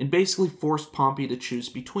 and basically forced Pompey to choose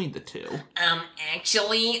between the two.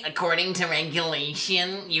 Actually, according to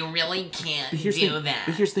regulation, you really can't do that.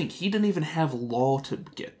 But here's the thing, he didn't even have law to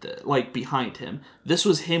get behind him. This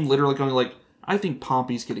was him literally going like, I think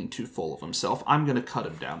Pompey's getting too full of himself. I'm gonna cut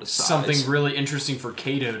him down to size. Something really interesting for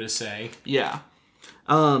Cato to say. Yeah.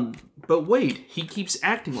 But wait, he keeps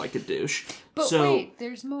acting like a douche. But so wait,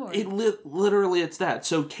 there's more. Literally it's that.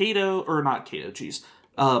 So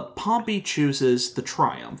Pompey chooses the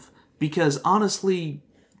Triumph, because honestly,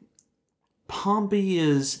 Pompey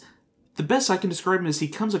is... The best I can describe him is he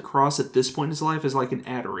comes across at this point in his life as like an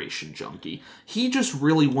adoration junkie. He just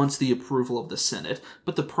really wants the approval of the Senate.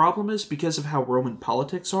 But the problem is, because of how Roman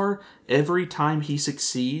politics are, every time he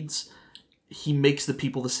succeeds, he makes the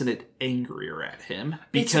people of the Senate angrier at him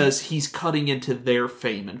because he's cutting into their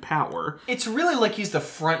fame and power. It's really like he's the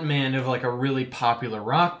front man of like a really popular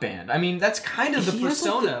rock band. I mean, that's kind of the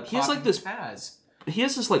persona he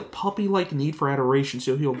has this like puppy-like need for adoration,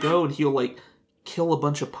 so he'll go and he'll like kill a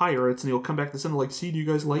bunch of pirates, and he'll come back to the Senate like, see, do you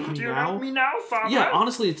guys like me now? Do you like me now, Father? Yeah,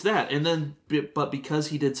 honestly, it's that. And then, but because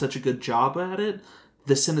he did such a good job at it,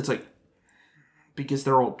 the Senate's like, because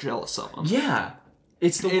they're all jealous of him. Yeah.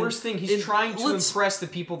 It's the worst thing. He's trying to impress the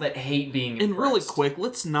people that hate being impressed. And really quick,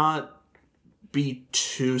 let's not be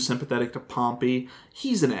too sympathetic to Pompey.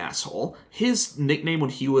 He's an asshole. His nickname when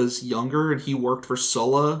he was younger and he worked for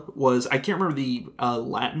Sulla was, I can't remember the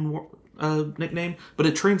Latin nickname, but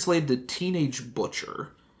it translated to Teenage Butcher.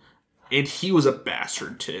 And he was a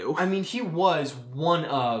bastard, too. I mean, he was one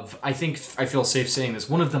of, I feel safe saying this,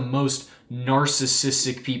 one of the most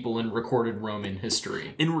narcissistic people in recorded Roman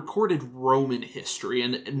history. And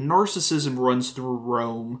narcissism runs through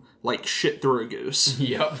Rome like shit through a goose.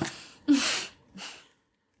 Yep.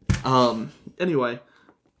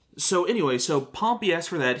 So Pompey asks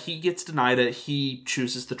for that, he gets denied it, he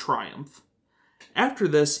chooses the Triumph. After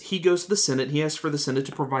this, he goes to the Senate, he asks for the Senate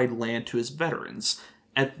to provide land to his veterans.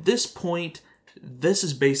 At this point, this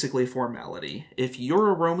is basically a formality. If you're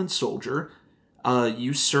a Roman soldier,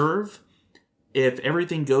 you serve. If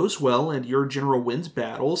everything goes well and your general wins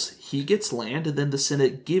battles, he gets land, and then the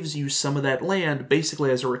Senate gives you some of that land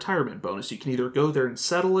basically as a retirement bonus. You can either go there and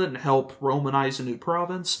settle it and help Romanize a new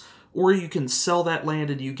province, or you can sell that land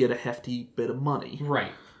and you get a hefty bit of money.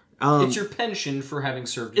 Right. It's your pension for having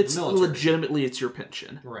served in the military. Legitimately, it's your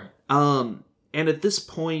pension. Right. And at this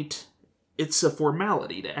point, it's a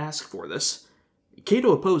formality to ask for this.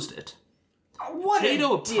 Cato opposed it. What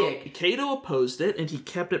a dick. Cato opposed it, and he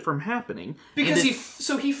kept it from happening. Because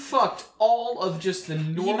he fucked all of just the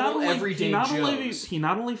normal, everyday Joes. He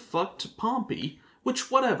not only fucked Pompey,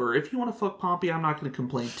 which, whatever, if you want to fuck Pompey, I'm not going to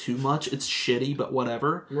complain too much. It's shitty, but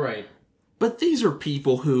whatever. Right. But these are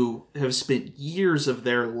people who have spent years of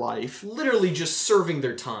their life literally just serving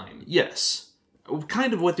their time. Yes.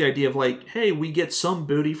 Kind of with the idea of like, hey, we get some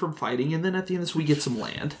booty from fighting, and then at the end of this, we get some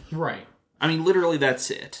land. Right. I mean, literally,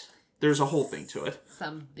 that's it. There's a whole thing to it.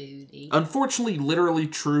 Some booty. Unfortunately, literally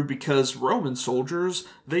true, because Roman soldiers,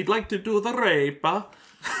 they'd like to do the rape.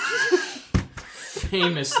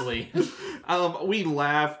 Famously. We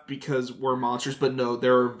laugh because we're monsters, but no,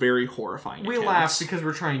 there are very horrifying We laugh because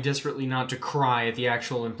we're trying desperately not to cry at the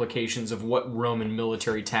actual implications of what Roman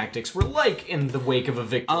military tactics were like in the wake of a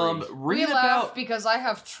victory. We laugh because I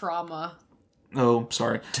have trauma. Oh,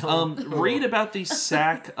 sorry. Read about the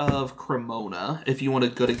sack of Cremona, if you want a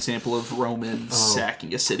good example of Romans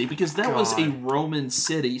sacking a city, because that was a Roman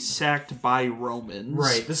city sacked by Romans.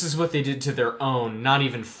 Right, this is what they did to their own, not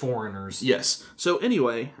even foreigners. Yes. So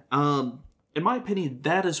anyway, in my opinion,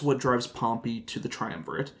 that is what drives Pompey to the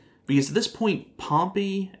triumvirate, because at this point,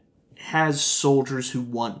 Pompey has soldiers who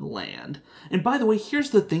want land. And by the way,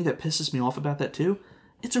 here's the thing that pisses me off about that too.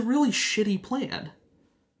 It's a really shitty plan.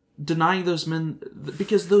 Denying those men,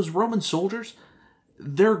 because those Roman soldiers,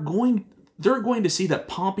 they're going to see that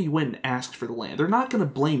Pompey went and asked for the land. They're not going to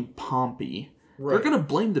blame Pompey. Right. They're going to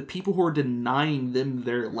blame the people who are denying them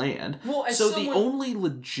their land. Well, the only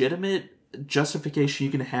legitimate justification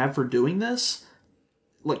you can have for doing this,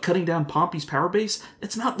 like cutting down Pompey's power base,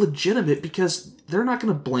 it's not legitimate because they're not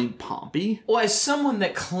going to blame Pompey. Well, as someone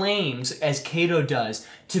that claims, as Cato does,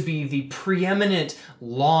 to be the preeminent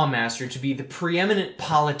lawmaster, to be the preeminent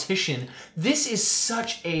politician, this is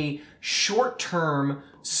such a short-term,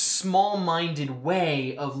 small-minded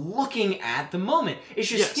way of looking at the moment. It's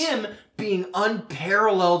just him being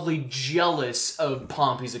unparalleledly jealous of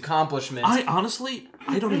Pompey's accomplishments.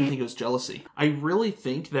 I don't even think it was jealousy. I really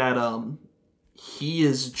think that he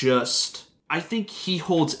is just... I think he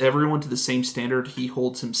holds everyone to the same standard he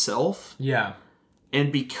holds himself. Yeah.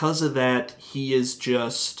 And because of that, he is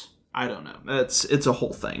just... I don't know. It's a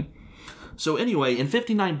whole thing. So anyway, in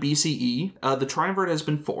 59 BCE, the Triumvirate has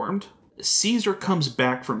been formed. Caesar comes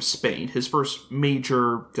back from Spain, his first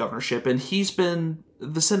major governorship, and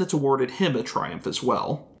the Senate's awarded him a triumph as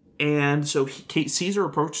well. And so Caesar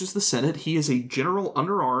approaches the Senate. He is a general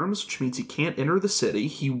under arms, which means he can't enter the city.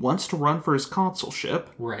 He wants to run for his consulship.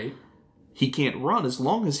 Right. He can't run as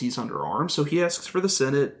long as he's under arms, so he asks for the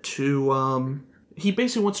Senate to... He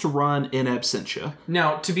basically wants to run in absentia.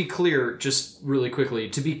 Now, to be clear, just really quickly,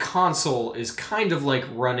 to be consul is kind of like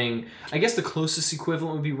running... I guess the closest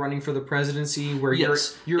equivalent would be running for the presidency, where you're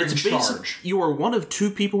in charge. You are one of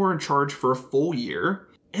two people who are in charge for a full year.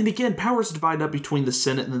 And again, power is divided up between the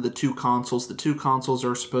Senate and then the two consuls. The two consuls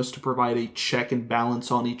are supposed to provide a check and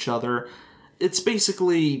balance on each other. It's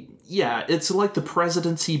basically... Yeah, it's like the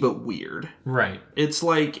presidency, but weird. Right. It's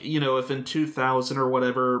like, if in 2000 or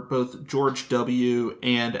whatever, both George W.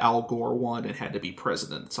 and Al Gore won and had to be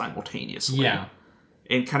president simultaneously. Yeah.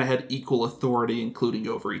 And kind of had equal authority, including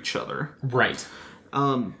over each other. Right.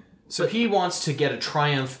 So he wants to get a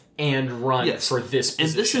triumph and run for this position.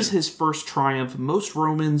 And this is his first triumph. Most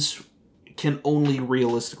Romans can only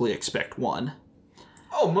realistically expect one.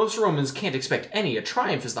 Oh, most Romans can't expect any. A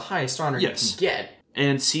triumph is the highest honor you can get.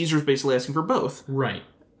 And Caesar's basically asking for both. Right.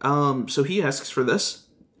 So he asks for this,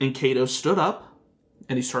 and Cato stood up,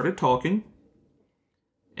 and he started talking,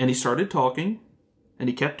 and he started talking, and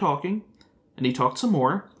he kept talking, and he talked some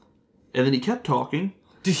more, and then he kept talking.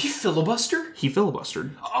 Did he filibuster? He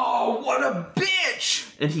filibustered. Oh, what a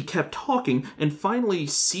bitch! And he kept talking, and finally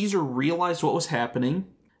Caesar realized what was happening,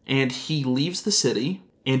 and he leaves the city,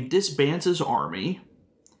 and disbands his army,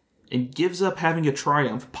 and gives up having a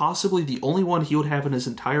triumph, possibly the only one he would have in his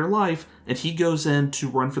entire life, and he goes in to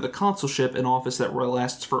run for the consulship, an office that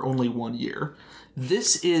lasts for only 1 year.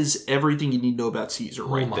 This is everything you need to know about Caesar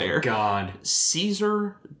right there. Oh my god.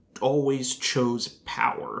 Caesar always chose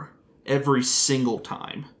power every single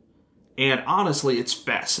time. And honestly, it's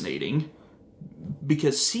fascinating,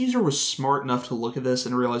 because Caesar was smart enough to look at this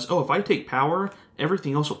and realize, if I take power,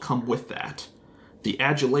 everything else will come with that. The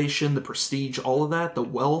adulation, the prestige, all of that, the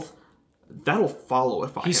wealth, that'll follow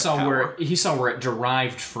if I have power. He saw where it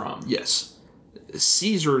derived from. Yes.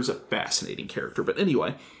 Caesar is a fascinating character, but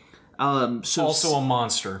anyway. Also a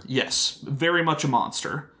monster. Yes, very much a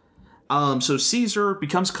monster. So Caesar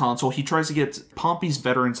becomes consul. He tries to get Pompey's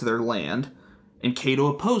veterans to their land, and Cato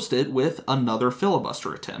opposed it with another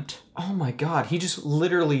filibuster attempt. Oh my god, he just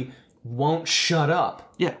literally won't shut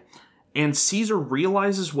up. Yeah. And Caesar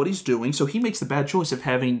realizes what he's doing, so he makes the bad choice of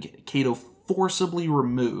having Cato forcibly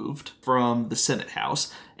removed from the Senate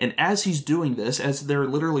House. And as he's doing this, as they're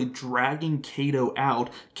literally dragging Cato out,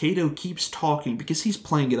 Cato keeps talking because he's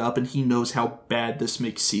playing it up and he knows how bad this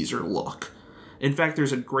makes Caesar look. In fact,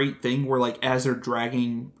 there's a great thing where, as they're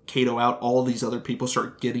dragging Cato out, all these other people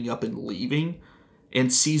start getting up and leaving.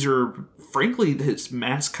 And Caesar, frankly, his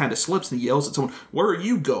mask kind of slips and he yells at someone, "Where are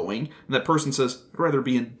you going?" And that person says, "I'd rather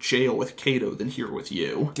be in jail with Cato than here with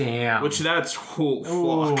you." Damn. Which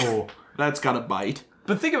fuck. That's got a bite.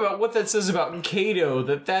 But think about what that says about Cato,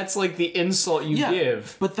 that's like the insult you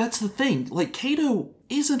give. But that's the thing. Cato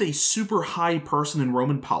isn't a super high person in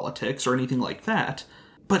Roman politics or anything like that.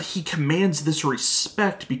 But he commands this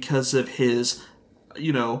respect because of his,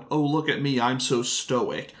 oh, look at me, I'm so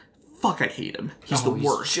stoic. Fuck, I hate him. He's the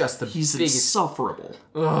worst. He's insufferable.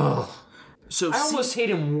 Ugh. So I almost hate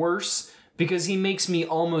him worse because he makes me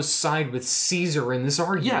almost side with Caesar in this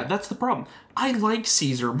argument. Yeah, that's the problem. I like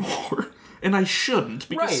Caesar more, and I shouldn't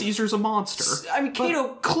because Caesar's a monster. I mean,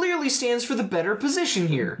 Cato clearly stands for the better position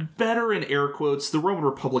here. Better in air quotes. The Roman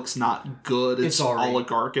Republic's not good. It's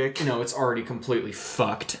oligarchic. It's already completely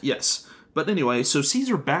fucked. Yes. But anyway, so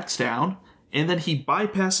Caesar backs down, and then he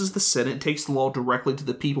bypasses the Senate, takes the law directly to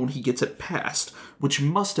the people, and he gets it passed, which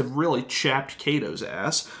must have really chapped Cato's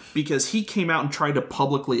ass, because he came out and tried to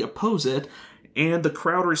publicly oppose it, and the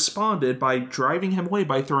crowd responded by driving him away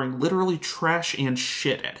by throwing literally trash and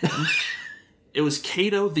shit at him. It was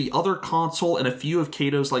Cato, the other consul, and a few of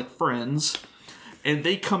Cato's, friends, and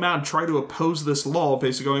they come out and try to oppose this law,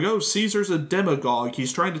 basically going, "Oh, Caesar's a demagogue.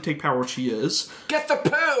 He's trying to take power," which he is. Get the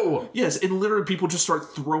poo! Yes, and literally people just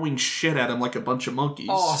start throwing shit at him like a bunch of monkeys.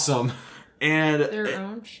 Awesome. And their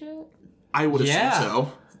own shit? I would assume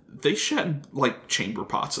so. They shat in, like, chamber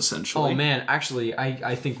pots, essentially. Oh man, actually,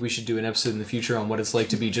 I think we should do an episode in the future on what it's like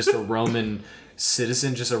to be just a Roman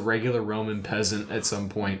citizen, just a regular Roman peasant at some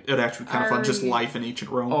point. It'd actually be kind of fun, just life in ancient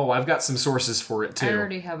Rome. Oh, I've got some sources for it too. I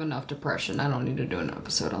already have enough depression. I don't need to do an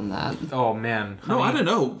episode on that. Oh man. No, I don't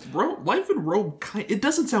know. Life in Rome, it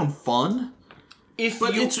doesn't sound fun.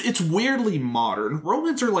 But it's weirdly modern.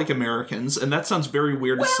 Romans are like Americans, and that sounds very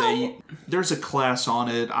weird to say. There's a class on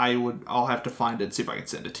it. I'll have to find it and see if I can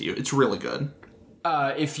send it to you. It's really good.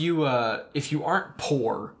 If you aren't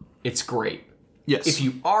poor, it's great. Yes. If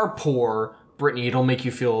you are poor, Brittany, it'll make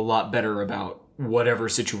you feel a lot better about whatever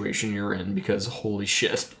situation you're in, because holy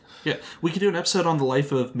shit. Yeah, we could do an episode on the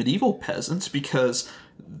life of medieval peasants because,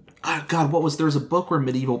 there's a book where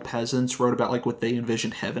medieval peasants wrote about like what they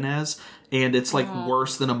envisioned heaven as, and it's like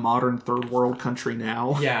worse than a modern third world country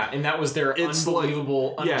now. Yeah, and that was their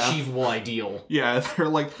unbelievable, unachievable ideal. Yeah, they're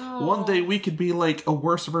like, one day we could be like a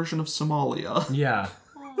worse version of Somalia. Yeah.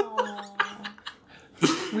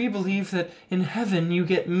 We believe that in heaven you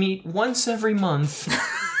get meat once every month.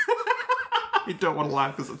 I don't want to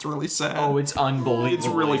laugh because it's really sad. Oh, it's unbelievable. It's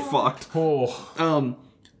really fucked. Oh.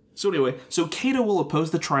 So anyway, Cato will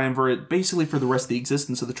oppose the triumvirate basically for the rest of the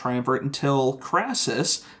existence of the triumvirate until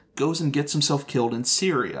Crassus goes and gets himself killed in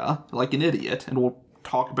Syria, like an idiot, and we'll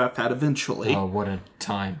talk about that eventually. Oh, what a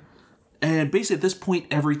time. And basically at this point,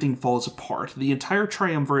 everything falls apart. The entire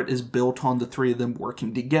triumvirate is built on the three of them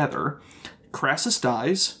working together. Crassus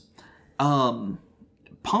dies.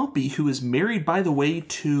 Pompey, who is married, by the way,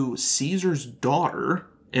 to Caesar's daughter,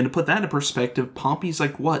 and to put that in perspective, Pompey's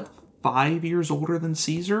like, 5 years older than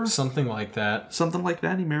Caesar? Something like that. Something like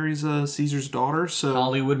that. He marries Caesar's daughter, so...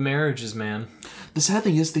 Hollywood marriages, man. The sad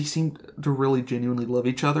thing is they seem to really genuinely love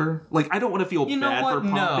each other. Like, I don't want to feel bad for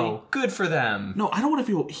Pompey. No, good for them. No, I don't want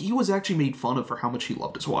to feel... He was actually made fun of for how much he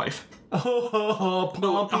loved his wife. Oh,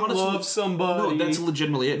 Pompey loves somebody. No, that's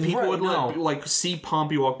legitimately it. People would see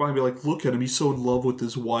Pompey walk by and be like, look at him, he's so in love with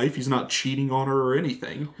his wife, he's not cheating on her or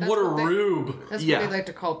anything. What a rube. That's what they like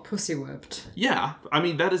to call pussy whipped. Yeah, I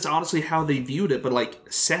mean, that is honestly how they viewed it,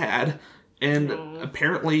 but sad. And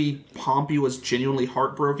apparently Pompey was genuinely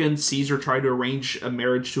heartbroken. Caesar tried to arrange a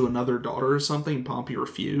marriage to another daughter or something. Pompey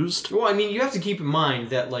refused. Well, I mean, you have to keep in mind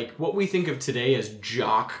that, what we think of today as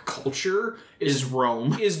jock culture is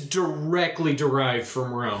Rome. Is directly derived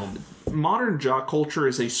from Rome. Modern jock culture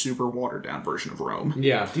is a super watered-down version of Rome.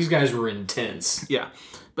 Yeah, these guys were intense. Yeah.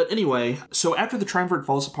 But anyway, so after the triumvirate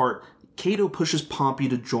falls apart, Cato pushes Pompey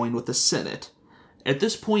to join with the Senate. At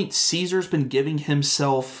this point, Caesar's been giving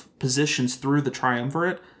himself positions through the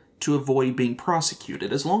triumvirate to avoid being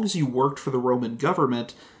prosecuted. As long as you worked for the Roman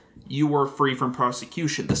government, you were free from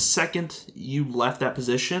prosecution. The second you left that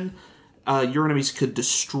position, your enemies could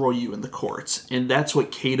destroy you in the courts. And that's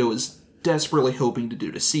what Cato is desperately hoping to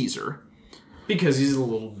do to Caesar. Because he's a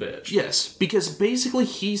little bitch. Yes, because basically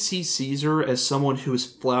he sees Caesar as someone who is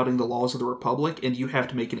flouting the laws of the Republic, and you have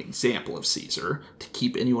to make an example of Caesar to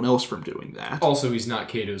keep anyone else from doing that. Also, he's not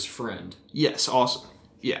Cato's friend. Yes, also.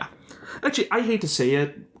 Yeah. Actually, I hate to say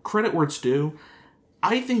it, credit where it's due.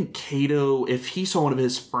 I think Cato, if he saw one of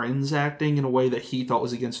his friends acting in a way that he thought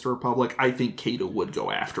was against the Republic, I think Cato would go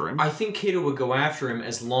after him. I think Cato would go after him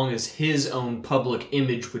as long as his own public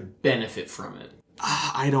image would benefit from it.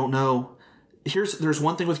 I don't know. There's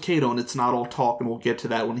one thing with Cato, and it's not all talk, and we'll get to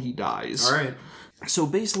that when he dies. All right. So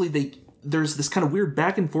basically, there's this kind of weird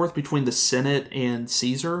back and forth between the Senate and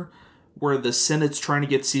Caesar, where the Senate's trying to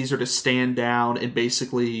get Caesar to stand down and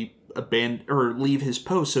basically abandon or leave his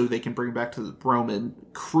post so they can bring him back to Rome and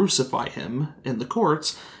crucify him in the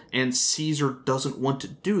courts. And Caesar doesn't want to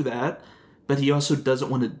do that, but he also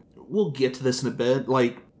doesn't want to. We'll get to this in a bit.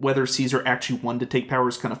 Whether Caesar actually wanted to take power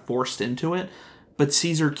is kind of forced into it. But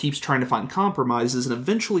Caesar keeps trying to find compromises, and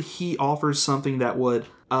eventually he offers something that would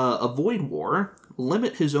avoid war,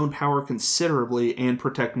 limit his own power considerably, and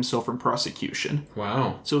protect himself from prosecution.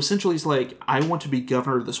 Wow. So essentially he's like, I want to be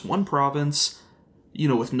governor of this one province,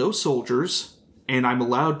 with no soldiers, and I'm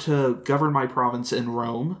allowed to govern my province in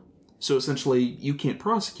Rome. So essentially, you can't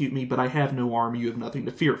prosecute me, but I have no army, you have nothing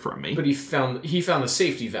to fear from me. But he found the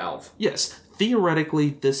safety valve. Yes. Theoretically,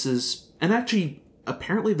 this is... And actually,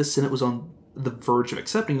 apparently the Senate was on the verge of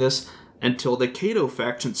accepting this until the Cato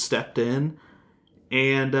faction stepped in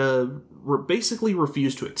and basically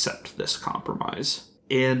refused to accept this compromise.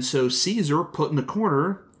 And so Caesar, put in a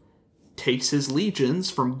corner, takes his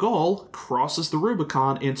legions from Gaul, crosses the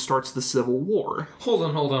Rubicon, and starts the Civil War. Hold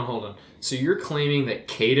on. So you're claiming that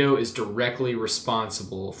Cato is directly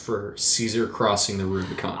responsible for Caesar crossing the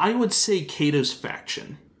Rubicon? I would say Cato's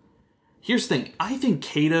faction. Here's the thing. I think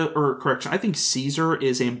I think Caesar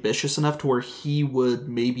is ambitious enough to where he would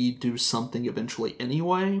maybe do something eventually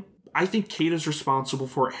anyway. I think Cato's responsible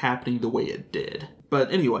for it happening the way it did.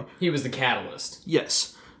 But anyway. He was the catalyst.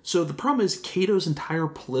 Yes. So the problem is Cato's entire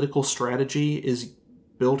political strategy is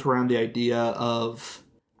built around the idea of,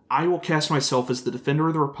 I will cast myself as the defender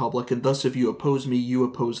of the Republic, and thus if you oppose me, you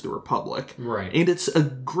oppose the Republic. Right. And it's a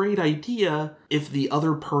great idea if the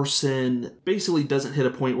other person basically doesn't hit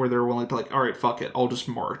a point where they're willing to like, all right, fuck it, I'll just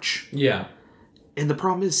march. Yeah. And the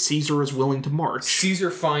problem is Caesar is willing to march.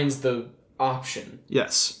 Caesar finds the option.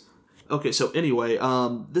 Yes. Okay, so anyway,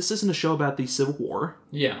 this isn't a show about the Civil War.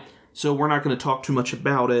 Yeah. So we're not going to talk too much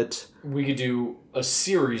about it. We could do a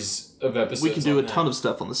series of episodes. We can do a ton of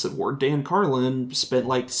stuff on the Civil War. Dan Carlin spent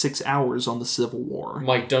like 6 hours on the Civil War.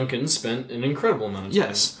 Mike Duncan spent an incredible amount of time.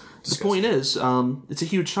 Yes. The point is, it's a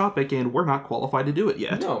huge topic, and we're not qualified to do it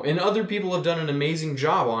yet. No, and other people have done an amazing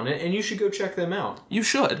job on it, and you should go check them out. You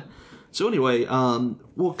should. So anyway,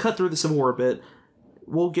 we'll cut through the Civil War a bit.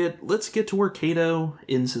 Let's get to where Cato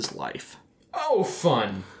ends his life. Oh,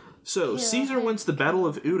 fun. So, Caesar wins the Battle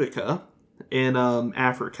of Utica in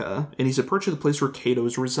Africa, and he's approaching the place where Cato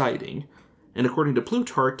is residing. And according to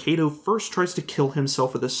Plutarch, Cato first tries to kill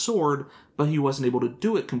himself with a sword, but he wasn't able to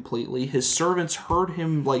do it completely. His servants heard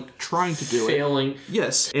him, trying to do it. Failing.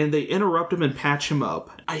 Yes, and they interrupt him and patch him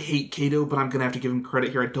up. I hate Cato, but I'm gonna have to give him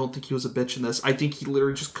credit here. I don't think he was a bitch in this. I think he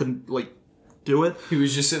literally just couldn't, do it. He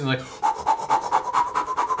was just sitting like...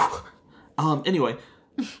 Anyway...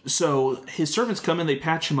 So, his servants come in, they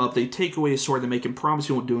patch him up, they take away his sword, they make him promise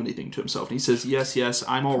he won't do anything to himself. And he says, yes,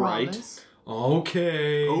 I'm alright.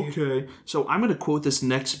 Okay. So, I'm going to quote this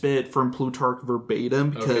next bit from Plutarch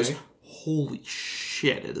verbatim, because holy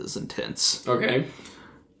shit, it is intense. Okay.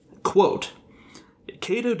 Quote,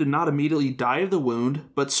 Cato did not immediately die of the wound,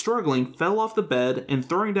 but struggling, fell off the bed, and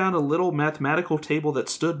throwing down a little mathematical table that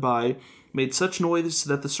stood by, made such noise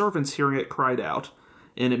that the servants hearing it cried out.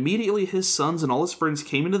 And immediately his sons and all his friends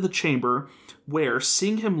came into the chamber, where,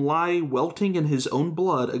 seeing him lie welting in his own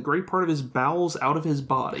blood, a great part of his bowels out of his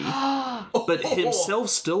body, but himself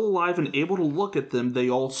still alive and able to look at them, they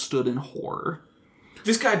all stood in horror.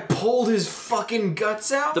 This guy pulled his fucking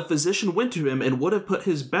guts out? The physician went to him and would have put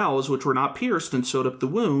his bowels, which were not pierced, and sewed up the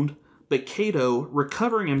wound, but Cato,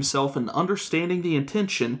 recovering himself and understanding the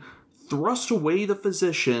intention, thrust away the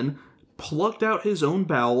physician, plucked out his own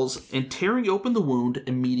bowels, and tearing open the wound,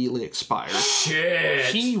 immediately expired.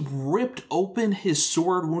 Shit! He ripped open his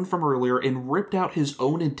sword wound from earlier and ripped out his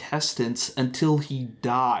own intestines until he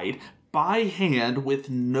died by hand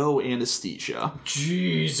with no anesthesia.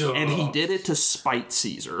 Jesus. And he did it to spite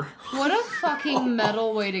Caesar. What a fucking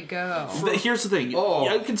metal way to go. But here's the thing.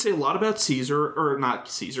 I can say a lot about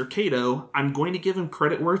Cato. I'm going to give him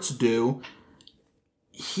credit where it's due.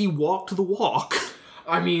 He walked the walk.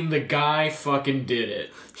 I mean, the guy fucking did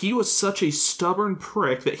it. He was such a stubborn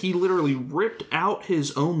prick that he literally ripped out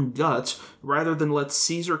his own guts rather than let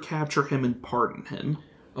Caesar capture him and pardon him.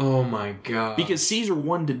 Oh my god. Because Caesar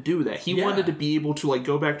wanted to do that. He wanted to be able to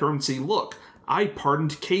go back to Rome and say, look, I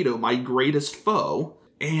pardoned Cato, my greatest foe.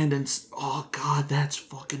 And oh god, that's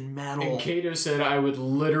fucking metal. And Cato said I would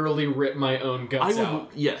literally rip my own guts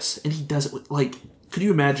out. Yes, and he does it with, could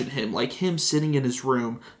you imagine him? Him sitting in his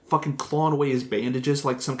room, fucking clawing away his bandages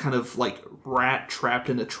like some kind of, rat trapped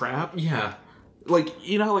in a trap? Yeah.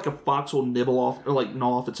 You know how, a fox will nibble off, or,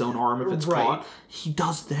 gnaw off its own arm if it's caught? He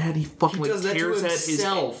does that. He fucking,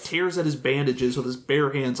 tears at his bandages with his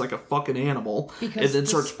bare hands like a fucking animal. Because and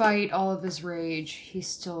then despite all of his rage, he's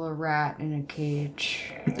still a rat in a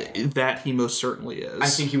cage. That he most certainly is. I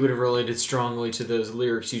think he would have related strongly to those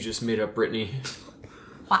lyrics you just made up, Brittany.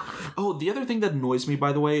 Oh, the other thing that annoys me,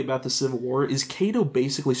 by the way, about the Civil War is Cato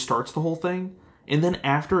basically starts the whole thing, and then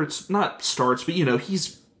after it's not starts, but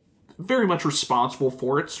he's very much responsible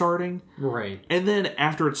for it starting. Right. And then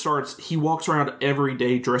after it starts, he walks around every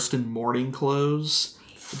day dressed in mourning clothes.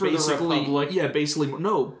 For the Republic? Yeah, basically.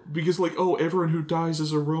 No, because everyone who dies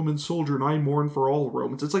is a Roman soldier, and I mourn for all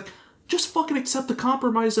Romans. It's just fucking accept the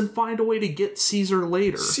compromise and find a way to get Caesar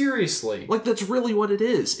later. Seriously. That's really what it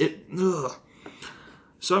is. Ugh.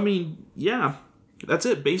 So, yeah, that's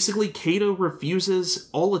it. Basically, Cato refuses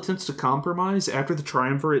all attempts to compromise after the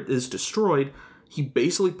triumvirate is destroyed. He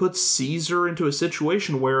basically puts Caesar into a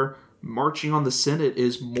situation where marching on the Senate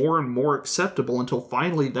is more and more acceptable until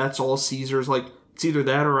finally that's all Caesar's it's either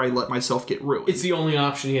that or I let myself get ruined. It's the only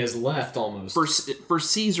option he has left, almost. For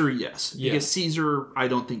Caesar, yes. Yeah. Because Caesar, I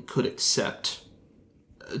don't think, could accept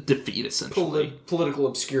defeat, essentially. Political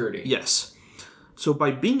obscurity. Yes. So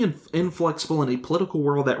by being inflexible in a political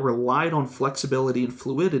world that relied on flexibility and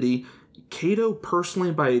fluidity, Cato,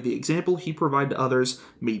 personally, by the example he provided to others,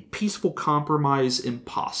 made peaceful compromise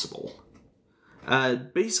impossible.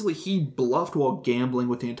 Basically, he bluffed while gambling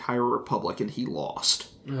with the entire Republic, and he lost.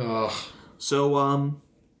 Ugh. So,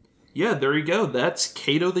 yeah, there you go. That's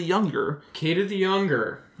Cato the Younger. Cato the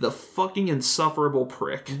Younger. The fucking insufferable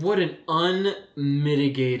prick. What an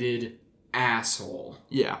unmitigated asshole.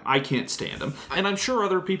 Yeah, I can't stand him. And I'm sure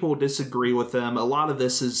other people will disagree with them. A lot of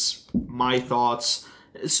this is my thoughts.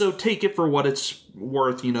 So take it for what it's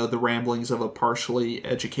worth, you know, the ramblings of a partially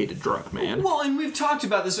educated drunk man. Well, and we've talked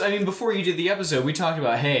about this. I mean, before you did the episode, we talked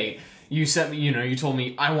about, hey, you sent me, you told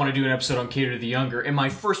me I want to do an episode on Cato the Younger, and my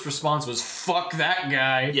first response was, fuck that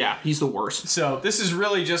guy. Yeah, he's the worst. So this is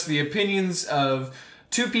really just the opinions of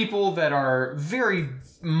two people that are very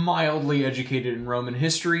mildly educated in Roman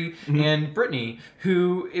history, and Brittany,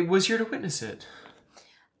 who was here to witness it.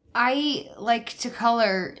 I like to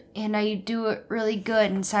color, and I do it really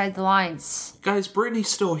good inside the lines. Guys, Brittany's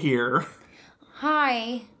still here.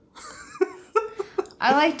 Hi.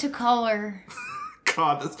 I like to color.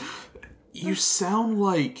 God, you sound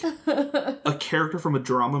like a character from a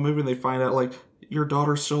drama movie, and they find out, like, your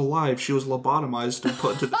daughter's still alive. She was lobotomized and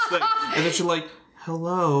put into this thing. And then she's like,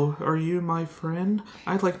 hello, are you my friend?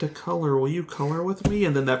 I'd like to color. Will you color with me?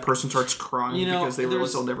 And then that person starts crying because they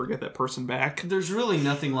realize they'll never get that person back. There's really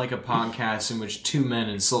nothing like a podcast in which two men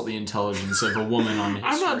insult the intelligence of a woman on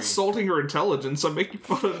history. I'm not insulting her intelligence. I'm making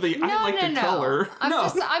fun of the I like to color.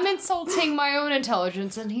 I'm insulting my own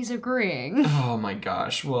intelligence, and he's agreeing. Oh my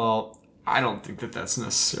gosh. Well, I don't think that that's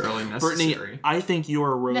necessarily necessary. Brittany, I think you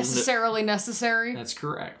are a rose. Necessarily necessary? That's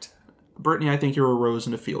correct. Brittany, I think you're a rose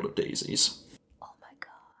in a field of daisies.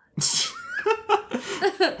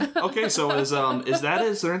 Okay, so is that it?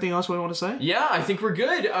 Is there anything else we want to say? Yeah, I think we're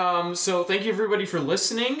good. So thank you everybody for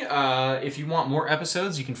listening. If you want more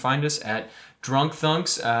episodes, you can find us at Drunk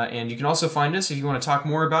Thunks, and you can also find us if you want to talk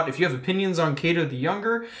more about, if you have opinions on Cato the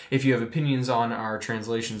Younger, if you have opinions on our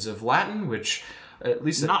translations of Latin, which at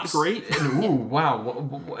least not great. Ooh,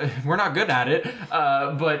 wow, we're not good at it.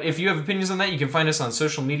 But if you have opinions on that, you can find us on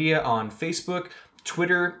social media on Facebook,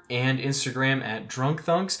 Twitter, and Instagram at Drunk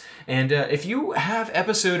Thunks. And if you have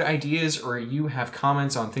episode ideas or you have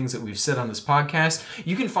comments on things that we've said on this podcast,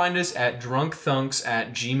 you can find us at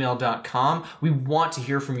drunkthunks@gmail.com. We want to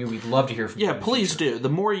hear from you. We'd love to hear from you. Yeah, please do. The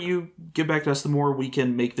more you give back to us, the more we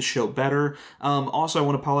can make the show better. Also, I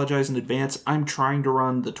want to apologize in advance. I'm trying to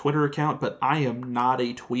run the Twitter account, but I am not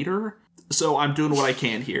a tweeter. So I'm doing what I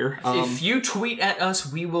can here. If you tweet at us,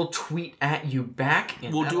 we will tweet at you back.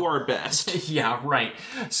 We'll do our best. Yeah, right.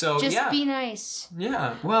 So just be nice.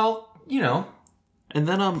 Yeah. Well, And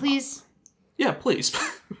then please. Yeah, please.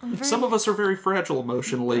 Some of us are very fragile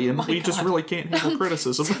emotionally, and we just really can't handle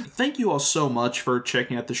criticism. Thank you all so much for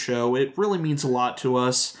checking out the show. It really means a lot to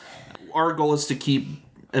us. Our goal is to keep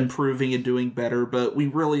improving and doing better, but we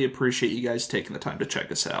really appreciate you guys taking the time to check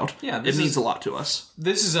us out. Yeah, it means a lot to us.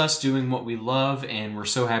 This is us doing what we love, and we're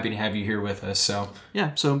so happy to have you here with us. So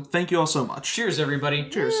thank you all so much. Cheers, everybody.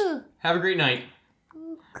 Cheers. Have a great night.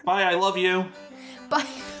 Bye, I love you. Bye.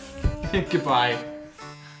 Goodbye.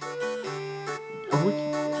 Are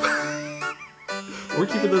we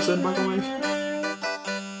keeping this in, by the way?